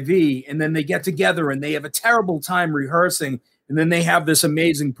HIV, and then they get together and they have a terrible time rehearsing, and then they have this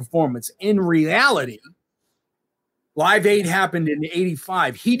amazing performance. In reality, Live Aid happened in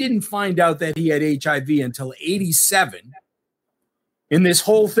 85. He didn't find out that he had HIV until 87. And this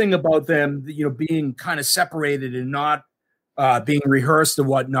whole thing about them, being kind of separated and not being rehearsed and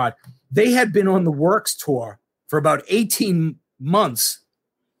whatnot, they had been on the Works tour for about 18 months.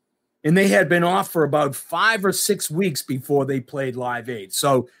 And they had been off for about 5 or 6 weeks before they played Live Aid.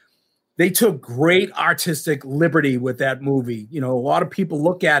 So they took great artistic liberty with that movie. A lot of people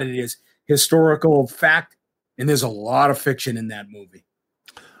look at it as historical fact, and there's a lot of fiction in that movie.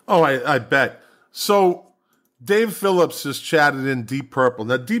 Oh, I bet. So Dave Phillips has chatted in Deep Purple.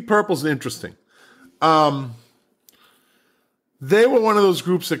 Now, Deep Purple's interesting. They were one of those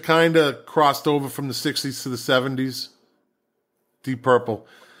groups that kind of crossed over from the 60s to the 70s. Deep Purple.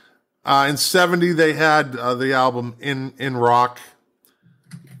 In 70, they had the album In Rock.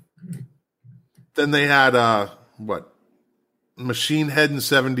 Then they had, Machine Head in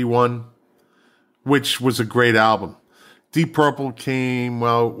 71, which was a great album. Deep Purple came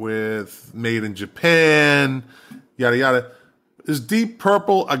out with Made in Japan, yada, yada. Is Deep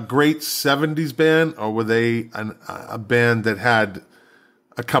Purple a great 70s band, or were they a band that had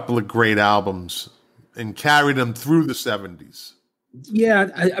a couple of great albums and carried them through the 70s? Yeah,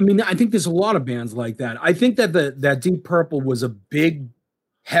 I think there's a lot of bands like that. I think that that Deep Purple was a big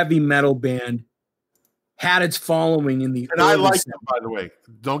heavy metal band, had its following in the. And I like them, by the way.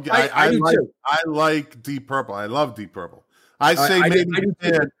 Don't get. I like Deep Purple. I love Deep Purple. I say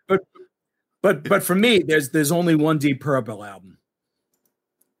but for me, there's only one Deep Purple album.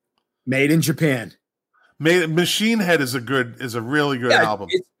 Made in Japan. Machine Head is a really good album.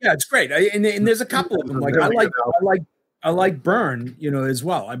 It's great. And there's a couple of them. Like I like Burn, as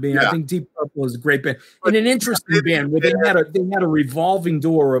well. I think Deep Purple is a great band, and an interesting band where they had a revolving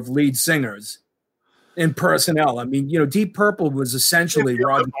door of lead singers and personnel. Deep Purple was essentially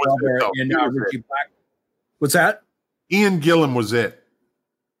Roger Glover and Richie Black. What's that? Ian Gillan was it.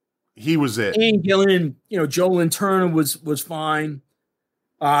 He was it. Ian Gillan, Joe Lynn Turner was fine.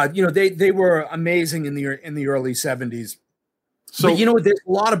 They were amazing in the early 70s. So but there's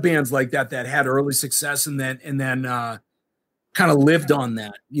a lot of bands like that had early success and then kind of lived on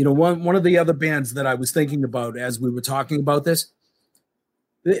that. One of the other bands that I was thinking about as we were talking about this,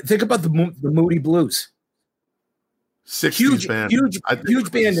 think about the Moody Blues. 60s band. Huge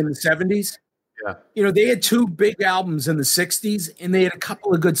band in the 70s. Yeah. They had two big albums in the 60s, and they had a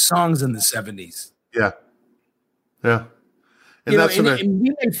couple of good songs in the 70s. Yeah. Yeah. And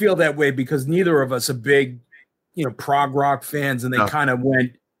we may feel that way because neither of us are big, prog rock fans, and they kind of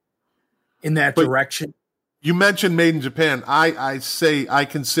went in that direction. You mentioned Made in Japan. I say I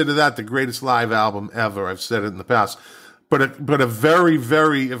consider that the greatest live album ever. I've said it in the past. But a very,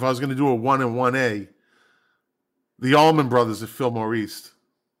 very, if I was going to do a 1 and 1A, the Allman Brothers of Fillmore East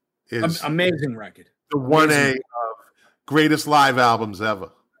is amazing record. The 1A of greatest live albums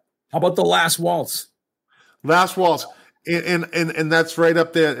ever. How about The Last Waltz? Last Waltz. And that's right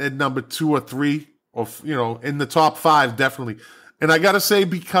up there at number 2 or 3, or in the top 5, definitely. And I got to say,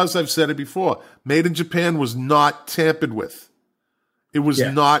 because I've said it before, Made in Japan was not tampered with. It was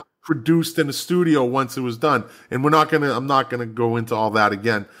not produced in a studio once it was done. And I'm not gonna go into all that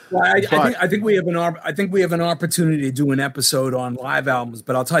again. Well, I think we have an opportunity to do an episode on live albums.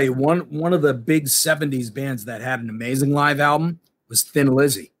 But I'll tell you, one of the big 70s bands that had an amazing live album was Thin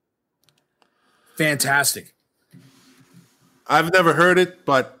Lizzy. Fantastic. I've never heard it,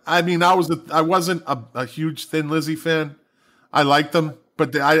 but I mean, I wasn't a huge Thin Lizzy fan. I liked them,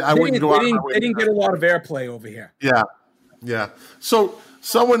 but I wouldn't go out. They didn't get a lot of airplay over here. Yeah, yeah. So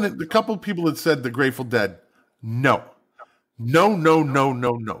a couple of people had said the Grateful Dead. No Grateful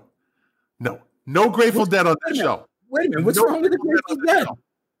Dead on this show. Wait a minute, what's wrong with the Grateful Dead?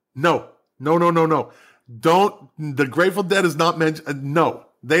 No. The Grateful Dead is not mentioned. No,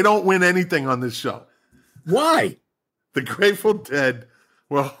 they don't win anything on this show. Why? The Grateful Dead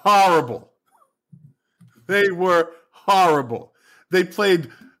were horrible. They were horrible. They played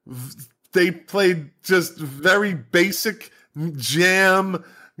just very basic jam,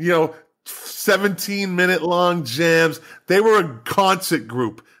 17-minute long jams. They were a concert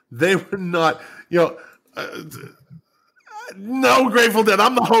group. They were not, no Grateful Dead.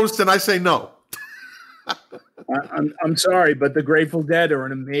 I'm the host and I say no. I'm sorry, but the Grateful Dead are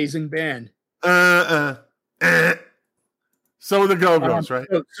an amazing band. So are the Go-Go's, right?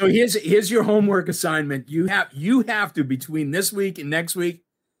 So here's your homework assignment. You have to, between this week and next week,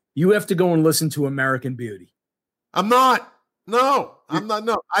 you have to go and listen to American Beauty. I'm not. No, I'm not.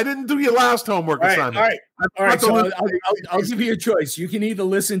 No, I didn't do your last homework assignment. All right. So I'll give you a choice. You can either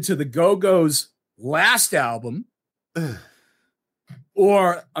listen to the Go-Go's last album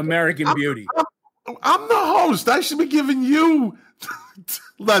or American Beauty. I'm the host. I should be giving you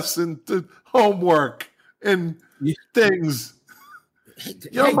homework and things.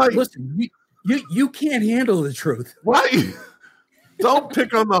 Listen, you can't handle the truth. Why? Don't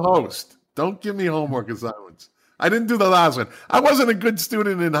pick on the host. Don't give me homework assignments. I didn't do the last one. I wasn't a good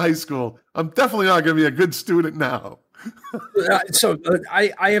student in high school. I'm definitely not going to be a good student now.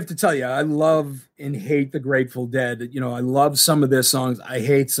 I have to tell you, I love and hate the Grateful Dead. I love some of their songs. I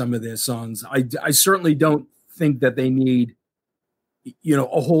hate some of their songs. I certainly don't think that they need, a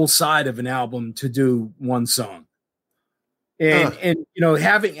whole side of an album to do one song. And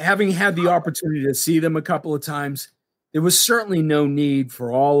having had the opportunity to see them a couple of times, there was certainly no need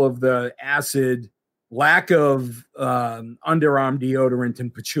for all of the acid, lack of underarm deodorant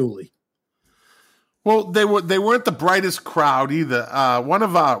and patchouli. Well, they weren't the brightest crowd either. One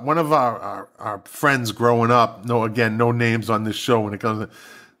of our friends growing up, no names on this show when it comes to,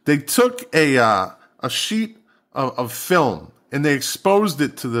 they took a sheet of film and they exposed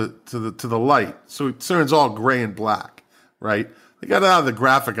it to the light, so it turns all gray and black, right? They got it out of the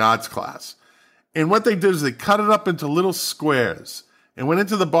graphic arts class. And what they did is they cut it up into little squares and went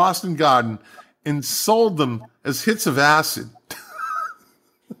into the Boston Garden and sold them as hits of acid.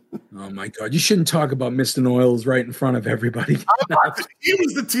 Oh, my God. You shouldn't talk about Mr. Oils right in front of everybody. He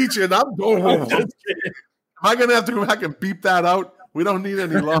was the teacher, and I'm going home. Am I going to have to go back and beep that out? We don't need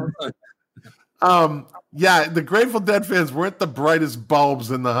any longer. Yeah, the Grateful Dead fans weren't the brightest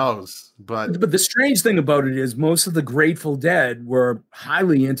bulbs in the house. But the strange thing about it is most of the Grateful Dead were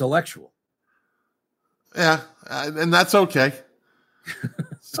highly intellectual. Yeah, and that's okay.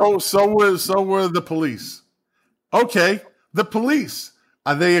 So were the Police. Okay, the Police.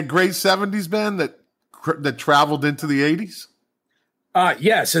 Are they a great 70s band that traveled into the 80s?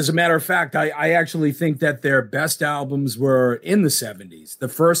 Yes, as a matter of fact, I actually think that their best albums were in the 70s. The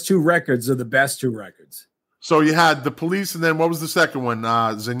first two records are the best two records. So you had the Police, and then what was the second one?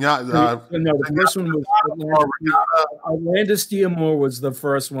 The first one was Atlantis D'Amour was the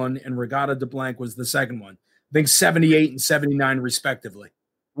first one, and Regatta de Blanc was the second one. I think 78 and 79 respectively.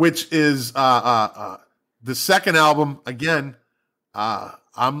 Which is the second album again.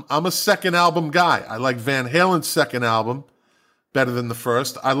 I'm a second album guy. I like Van Halen's second album better than the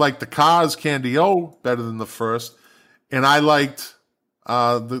first. I like the Cars' Candy O better than the first, and I liked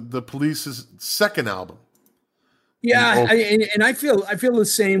the Police's second album. Yeah, and I feel the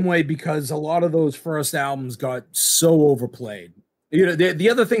same way because a lot of those first albums got so overplayed. You know, the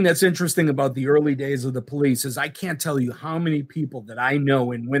other thing that's interesting about the early days of the Police is I can't tell you how many people that I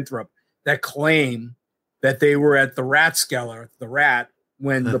know in Winthrop that claim that they were at the Rathskeller, the Rat,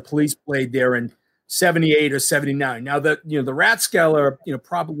 when the Police played there in 78 or 79. Now the Rathskeller,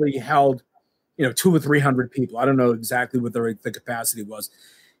 probably held, 200 or 300 people. I don't know exactly what the capacity was.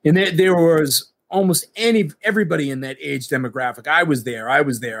 And there was almost everybody in that age demographic. I was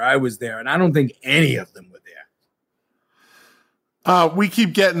there. And I don't think any of them were there. We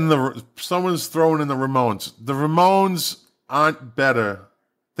keep getting someone's throwing in the Ramones. The Ramones aren't better.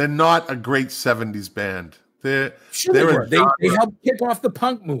 They're not a great 70s band. They helped kick off the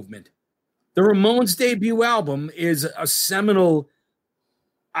punk movement. The Ramones' debut album is a seminal,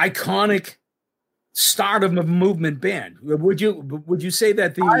 iconic start of a movement band. Would you say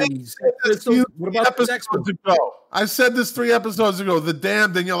that what about the Sex Pistols? I said this 3 episodes ago. The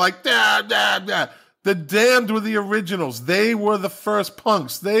Damned, and you're like, damn. The Damned were the originals. They were the first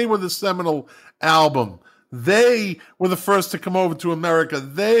punks. They were the seminal album. They were the first to come over to America.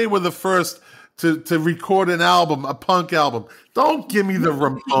 They were the first to record an album, a punk album. Don't give me the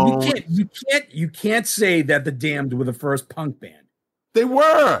Ramones. You can't say that the Damned were the first punk band. They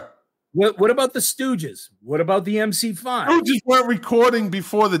were. What about the Stooges? What about the MC5? Stooges weren't recording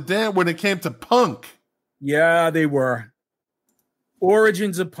before the Damned when it came to punk. Yeah, they were.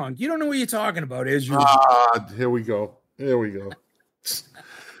 Origins of punk. You don't know what you're talking about, is you? Here we go.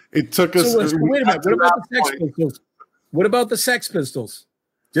 It took us. So wait a minute. What about the Sex Pistols? What about the Sex Pistols?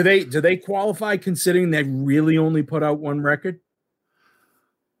 Do they qualify considering they really only put out one record?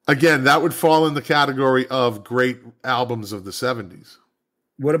 Again, that would fall in the category of great albums of the 70s.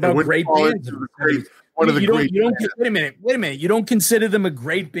 What about great bands? One of the great. Wait a minute. You don't consider them a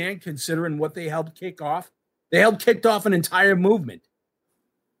great band considering what they helped kick off? They helped kick off an entire movement.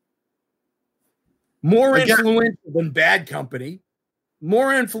 More influential than Bad Company.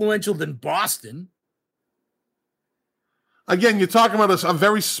 More influential than Boston. Again, you're talking about a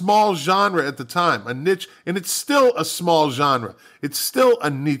very small genre at the time, a niche, and it's still a small genre. It's still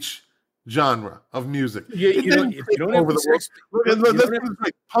a niche genre of music.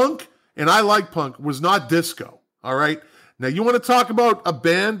 Punk, and I like punk, was not disco. All right. Now, you want to talk about a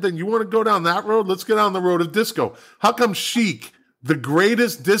band, then you want to go down that road? Let's get down the road of disco. How come Chic, the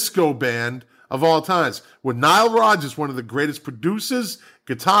greatest disco band of all times, with Nile Rodgers, one of the greatest producers,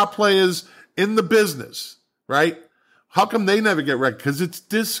 guitar players in the business, right? How come they never get wrecked? Because it's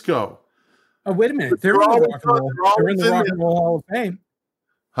disco. Oh, wait a minute. They're in the Rock and Roll Hall of Fame.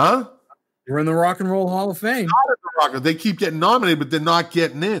 Huh? They're in the Rock and Roll Hall of Fame. They keep getting nominated, but they're not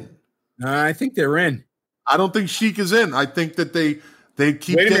getting in. I think they're in. I don't think Chic is in. I think that they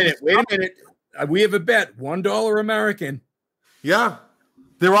keep. Wait a minute. We have a bet. $1 American. Yeah,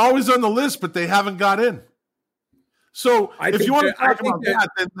 they're always on the list, but they haven't got in. So if you want to talk about that,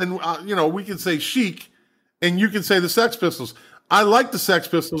 then we can say Chic, and you can say the Sex Pistols. I like the Sex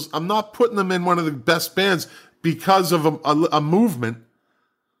Pistols. I'm not putting them in one of the best bands because of a movement.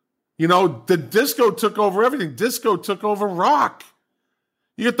 The disco took over everything. Disco took over rock.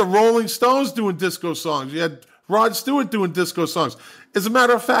 You get the Rolling Stones doing disco songs. You had Rod Stewart doing disco songs. As a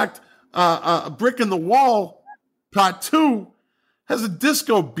matter of fact, A Brick in the Wall, Part 2, has a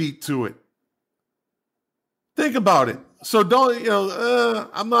disco beat to it. Think about it. So don't,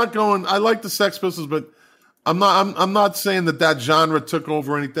 I'm not going, I like the Sex Pistols, but I'm not saying that genre took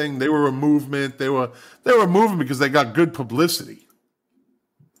over anything. They were a movement. They were a movement because they got good publicity.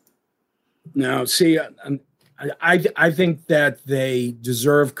 Now, see, I think that they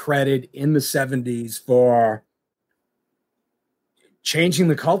deserve credit in the 70s for changing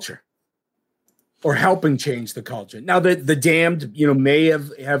the culture or helping change the culture. Now, the Damned, may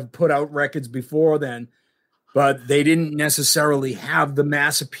have put out records before then, but they didn't necessarily have the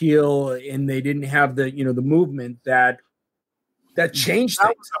mass appeal and they didn't have the movement that changed things.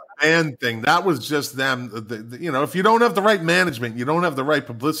 That was a band thing. That was just them. If you don't have the right management, you don't have the right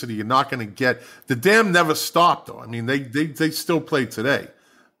publicity, you're not going to get. The Damned never stopped, though. I mean, they still play today.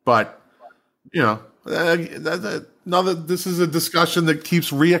 But, this is a discussion that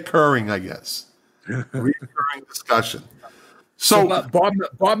keeps reoccurring, I guess. Reoccurring discussion. So Bob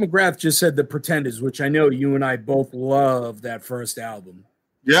McGrath just said The Pretenders, which I know you and I both love that first album.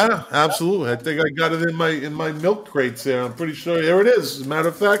 Yeah, absolutely. I think I got it in my milk crates there. I'm pretty sure. There it is. As a matter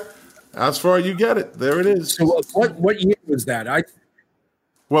of fact, ask for it, you get it. There it is. So what year was that?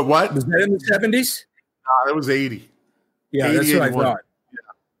 What? Was that in the 70s? It was 80. Yeah, 80, that's what 81. I thought.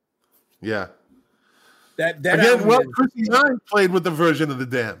 Yeah. That again. Well, Chrissy Hine played with the version of The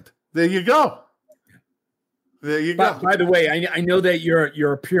Damned. There you go. There you go. By the way, I know that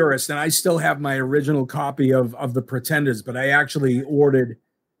you're a purist, and I still have my original copy of the Pretenders, but I actually ordered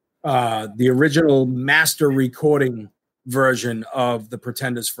the original master recording version of the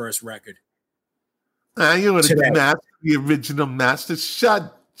Pretenders' first record. You would have the original master.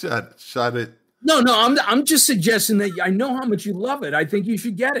 Shut it. No, I'm just suggesting that I know how much you love it. I think you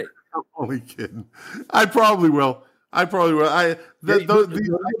should get it. I'm only kidding. I probably will.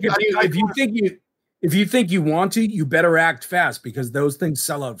 If you think you want to, you better act fast because those things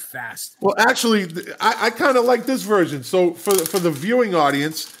sell out fast. Well, actually, I kind of like this version. So for the viewing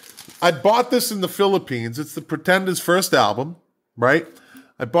audience, I bought this in the Philippines. It's the Pretenders' first album, right?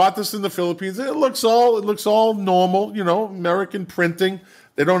 I bought this in the Philippines. It looks all normal, American printing.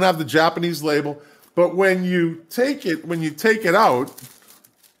 They don't have the Japanese label. But when you take it out,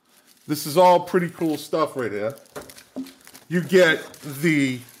 this is all pretty cool stuff right here. You get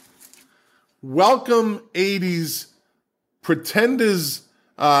the Welcome 80s Pretenders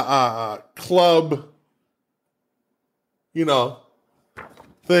Club,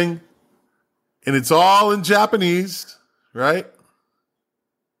 thing. And it's all in Japanese, right?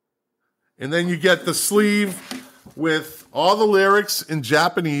 And then you get the sleeve with all the lyrics in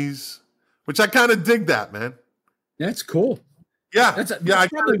Japanese, which I kind of dig that, man. That's cool. Yeah. That's I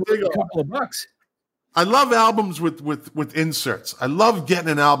probably worth a couple of bucks. I love albums with inserts. I love getting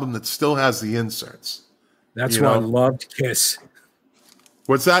an album that still has the inserts. That's why I loved Kiss.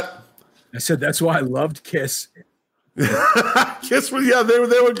 What's that? I said that's why I loved Kiss. Kiss, they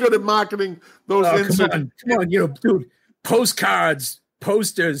were good at marketing those inserts. Come on, dude. Postcards,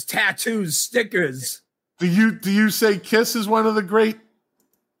 posters, tattoos, stickers. Do you say Kiss is one of the great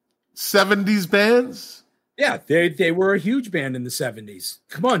 70s bands? Yeah, they were a huge band in the 70s.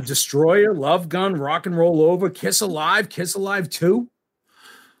 Come on, Destroyer, Love Gun, Rock and Roll Over, Kiss Alive 2.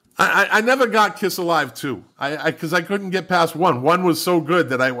 I never got Kiss Alive 2. Because I couldn't get past 1. 1 was so good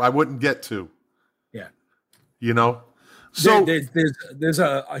that I wouldn't get 2. Yeah. So there's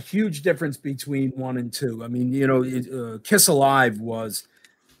a huge difference between 1 and 2. I mean, Kiss Alive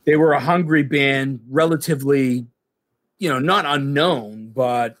they were a hungry band, relatively, not unknown,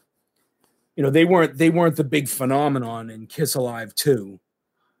 but they weren't the big phenomenon in Kiss Alive 2.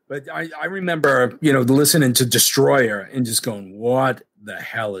 But I remember, listening to Destroyer and just going, what the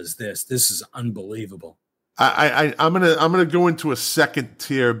hell is this? This is unbelievable. I'm gonna go into a second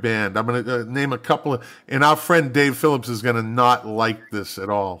tier band. I'm gonna name a couple of, and our friend Dave Phillips is gonna not like this at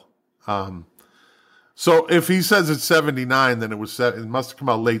all. So if he says it's 79, then it must have come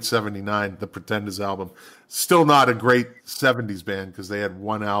out late 79. The Pretenders album, still not a great 70s band because they had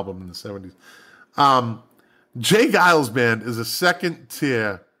one album in the 70s. Jay Giles Band is a second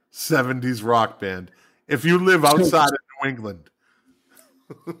tier 70s rock band. If you live outside of New England.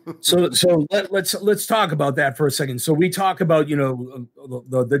 So let's talk about that for a second. So we talk about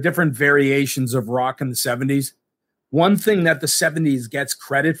the different variations of rock in the 70s. One thing that the 70s gets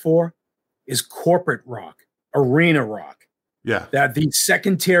credit for is corporate rock, arena rock. Yeah. That these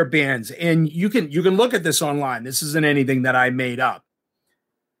second tier bands, and you can look at this online. This isn't anything that I made up.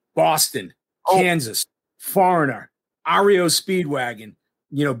 Boston, Kansas, Foreigner, REO Speedwagon,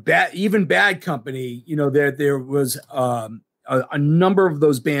 even Bad Company, there was a number of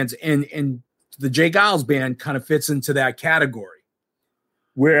those bands, and the Jay Giles Band kind of fits into that category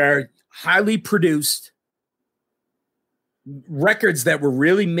where highly produced records that were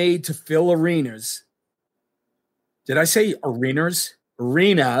really made to fill arenas. Did I say arenas?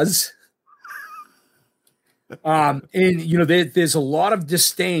 Arenas. And there's a lot of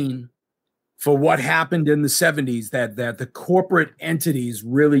disdain for what happened in the 70s that the corporate entities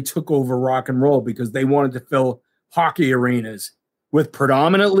really took over rock and roll because they wanted to fill hockey arenas with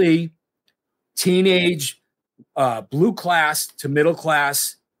predominantly teenage, blue class to middle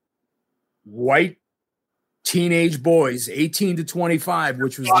class, white teenage boys, 18 to 25,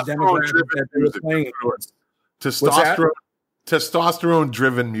 which was the demographic that they were playing against.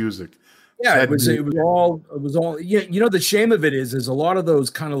 Testosterone-driven music. Yeah, it was all. The shame of it is a lot of those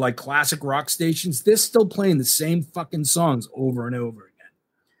kind of like classic rock stations, they're still playing the same fucking songs over and over again.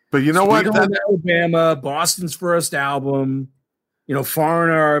 But you know what? Alabama, Boston's first album,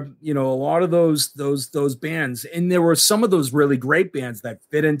 Foreigner, a lot of those bands, and there were some of those really great bands that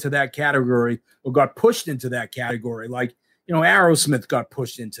fit into that category or got pushed into that category, like Aerosmith got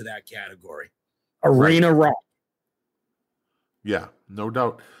pushed into that category, arena rock. Yeah, no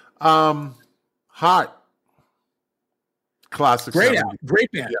doubt. Hot, classic, great 70s. album,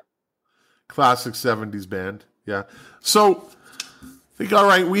 great band, yeah. Classic 70s band. Yeah. So I think, all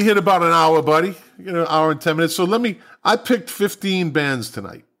right, we hit about an hour, buddy. an hour and 10 minutes. So I picked 15 bands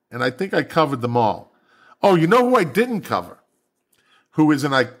tonight, and I think I covered them all. Oh, you know who I didn't cover? Who is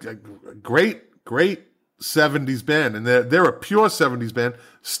a great 70s band, and they're a pure 70s band,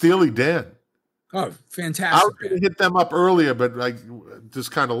 Steely Dan. Oh, fantastic! I was going to hit them up earlier, but I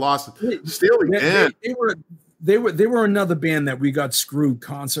just kind of lost it. Steely Dan. They were another band that we got screwed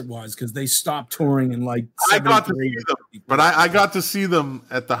concert wise because they stopped touring in like. I got to see them, but I got to see them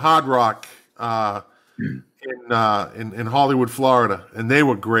at the Hard Rock in Hollywood, Florida, and they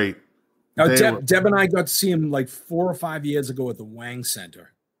were great. Now, Deb and I got to see them like 4 or 5 years ago at the Wang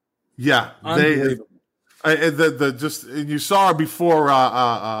Center. Yeah, unbelievable. You saw her before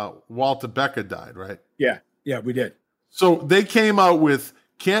Walter Becker died, right? Yeah, we did. So they came out with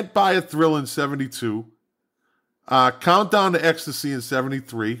 "Can't Buy a Thrill" in '72, "Countdown to Ecstasy" in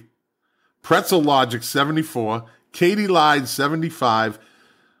 '73, "Pretzel Logic" '74, "Katie Lied" '75,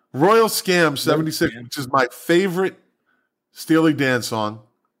 "Royal Scam" '76, which is my favorite Steely Dan song.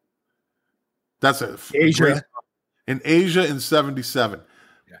 That's Asia. Great song. In Asia in '77.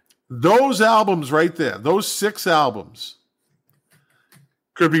 Those albums right there, those 6 albums,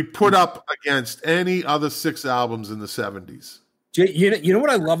 could be put up against any other 6 albums in the 70s. You know what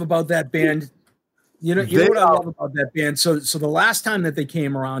I love about that band? You know what I love about that band? So the last time that they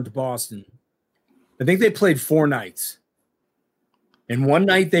came around to Boston, I think they played 4 nights. And one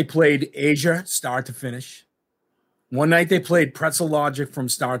night they played Asia, start to finish. One night they played Pretzel Logic from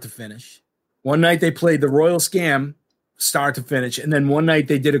start to finish. One night they played the Royal Scam, start to finish, and then one night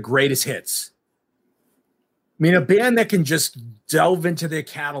they did a greatest hits. I mean, a band that can just delve into their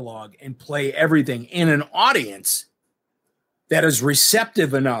catalog and play everything in an audience that is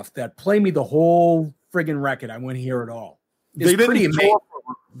receptive enough that play me the whole friggin' record. I want to hear it all. It's pretty amazing.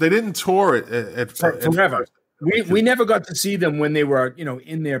 They didn't tour it at forever. We never got to see them when they were,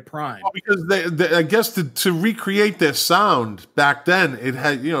 in their prime. Well, because they I guess to recreate their sound back then, it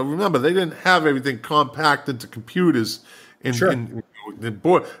had, remember, they didn't have everything compact into computers.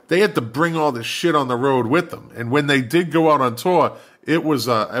 They had to bring all this shit on the road with them. And when they did go out on tour, it was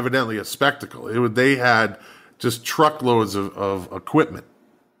evidently a spectacle. They had just truckloads of equipment.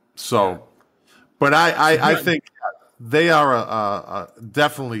 So, but I think they are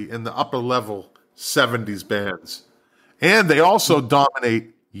definitely in the upper level 70s bands, and they also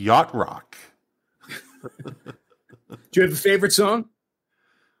dominate yacht rock. Do you have a favorite song?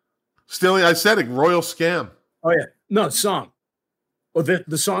 Steely, I said it, Royal Scam. Oh yeah, no song. Oh,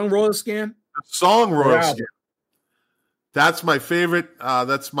 the song Royal Scam. The song Royal Scam. That's my favorite.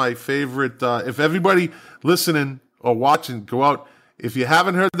 If everybody listening or watching, go out. If you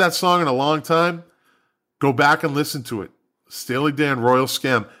haven't heard that song in a long time, go back and listen to it. Steely Dan, Royal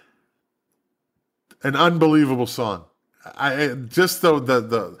Scam. An unbelievable song. That's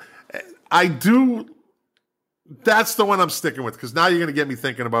the one I'm sticking with, because now you're going to get me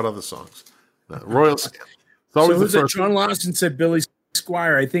thinking about other songs. Royal Scam. So who's it? John Lawson said Billy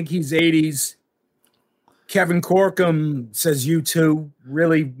Squire. I think he's 80s. Kevin Corkum says U2.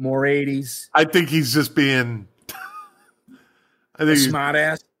 Really more 80s. I think he's just being a smart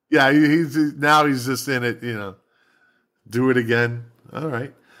ass. Yeah, he's just in it, do it again. All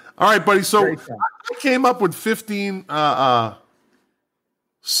right, buddy. So I came up with 15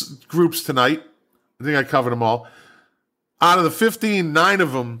 groups tonight. I think I covered them all. Out of the 15, 9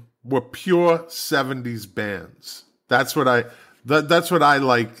 of them were pure 70s bands. That's what I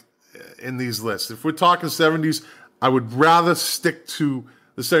like in these lists. If we're talking 70s, I would rather stick to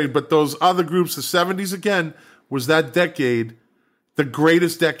the 70s. But those other groups, the 70s, again, was that decade, the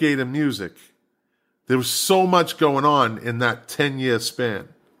greatest decade in music. There was so much going on in that 10-year span.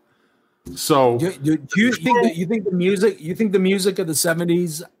 So, do you think the music of the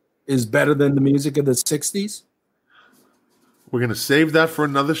 70s is better than the music of the 60s? We're going to save that for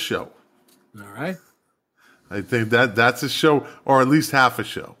another show. All right. I think that's a show, or at least half a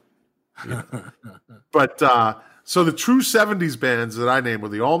show. Yeah. But so the true 70s bands that I named were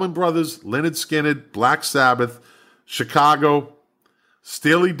the Allman Brothers, Lynyrd Skynyrd, Black Sabbath, Chicago,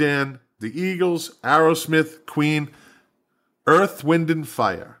 Steely Dan, the Eagles, Aerosmith, Queen, Earth, Wind, and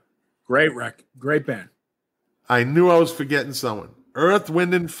Fire. Great record. Great band. I knew I was forgetting someone. Earth,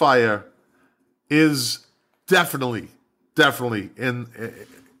 Wind, and Fire is definitely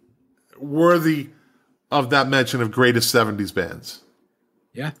worthy of that mention of greatest 70s bands.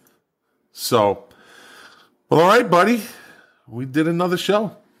 Yeah. So, well, all right, buddy. We did another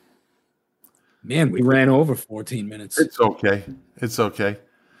show. Man, we ran over 14 minutes. It's okay.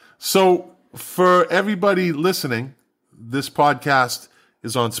 So, for everybody listening, this podcast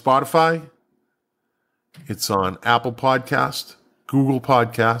is on Spotify. It's on Apple Podcast, Google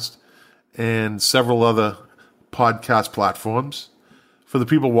Podcast, and several other podcast platforms. For the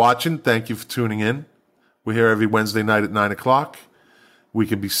people watching, thank you for tuning in. We're here every Wednesday night at 9 o'clock. We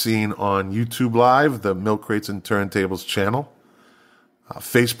can be seen on YouTube Live, the Milk Crates and Turntables channel,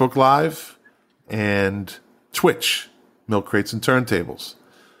 Facebook Live, and Twitch, Milk Crates and Turntables.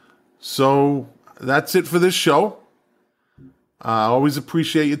 So that's it for this show. I always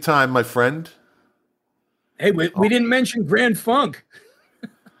appreciate your time, my friend. Hey, we didn't mention Grand Funk.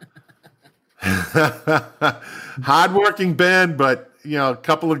 Hardworking band, but a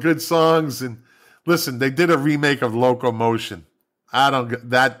couple of good songs. And listen, they did a remake of Locomotion. I don't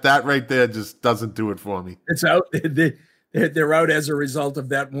that right there just doesn't do it for me. It's out. They're out as a result of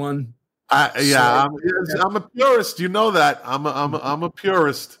that one. I'm a purist. You know that. I'm a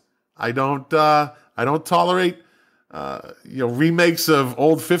purist. I don't tolerate remakes of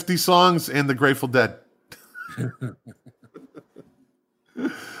old 50 songs and the Grateful Dead.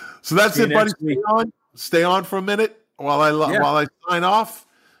 So that's it, buddy. Stay on for a minute while I sign off.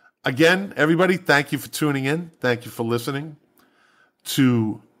 Again, everybody, thank you for tuning in. Thank you for listening.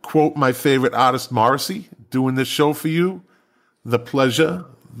 To quote my favorite artist, Morrissey, doing this show for you, the pleasure,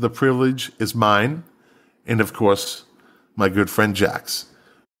 the privilege is mine. And of course, my good friend Jax.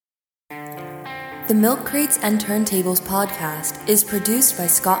 The Milk Crates and Turntables podcast is produced by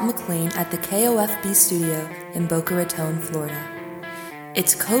Scott McLean at the KOFB studio in Boca Raton, Florida.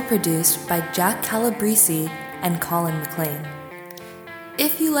 It's co-produced by Jack Calabrese and Colin McLean.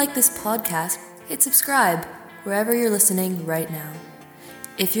 If you like this podcast, hit subscribe wherever you're listening right now.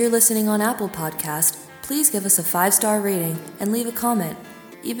 If you're listening on Apple Podcast, please give us a 5-star rating and leave a comment,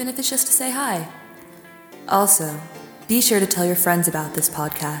 even if it's just to say hi. Also, be sure to tell your friends about this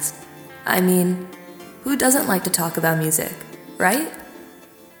podcast. I mean, who doesn't like to talk about music, right?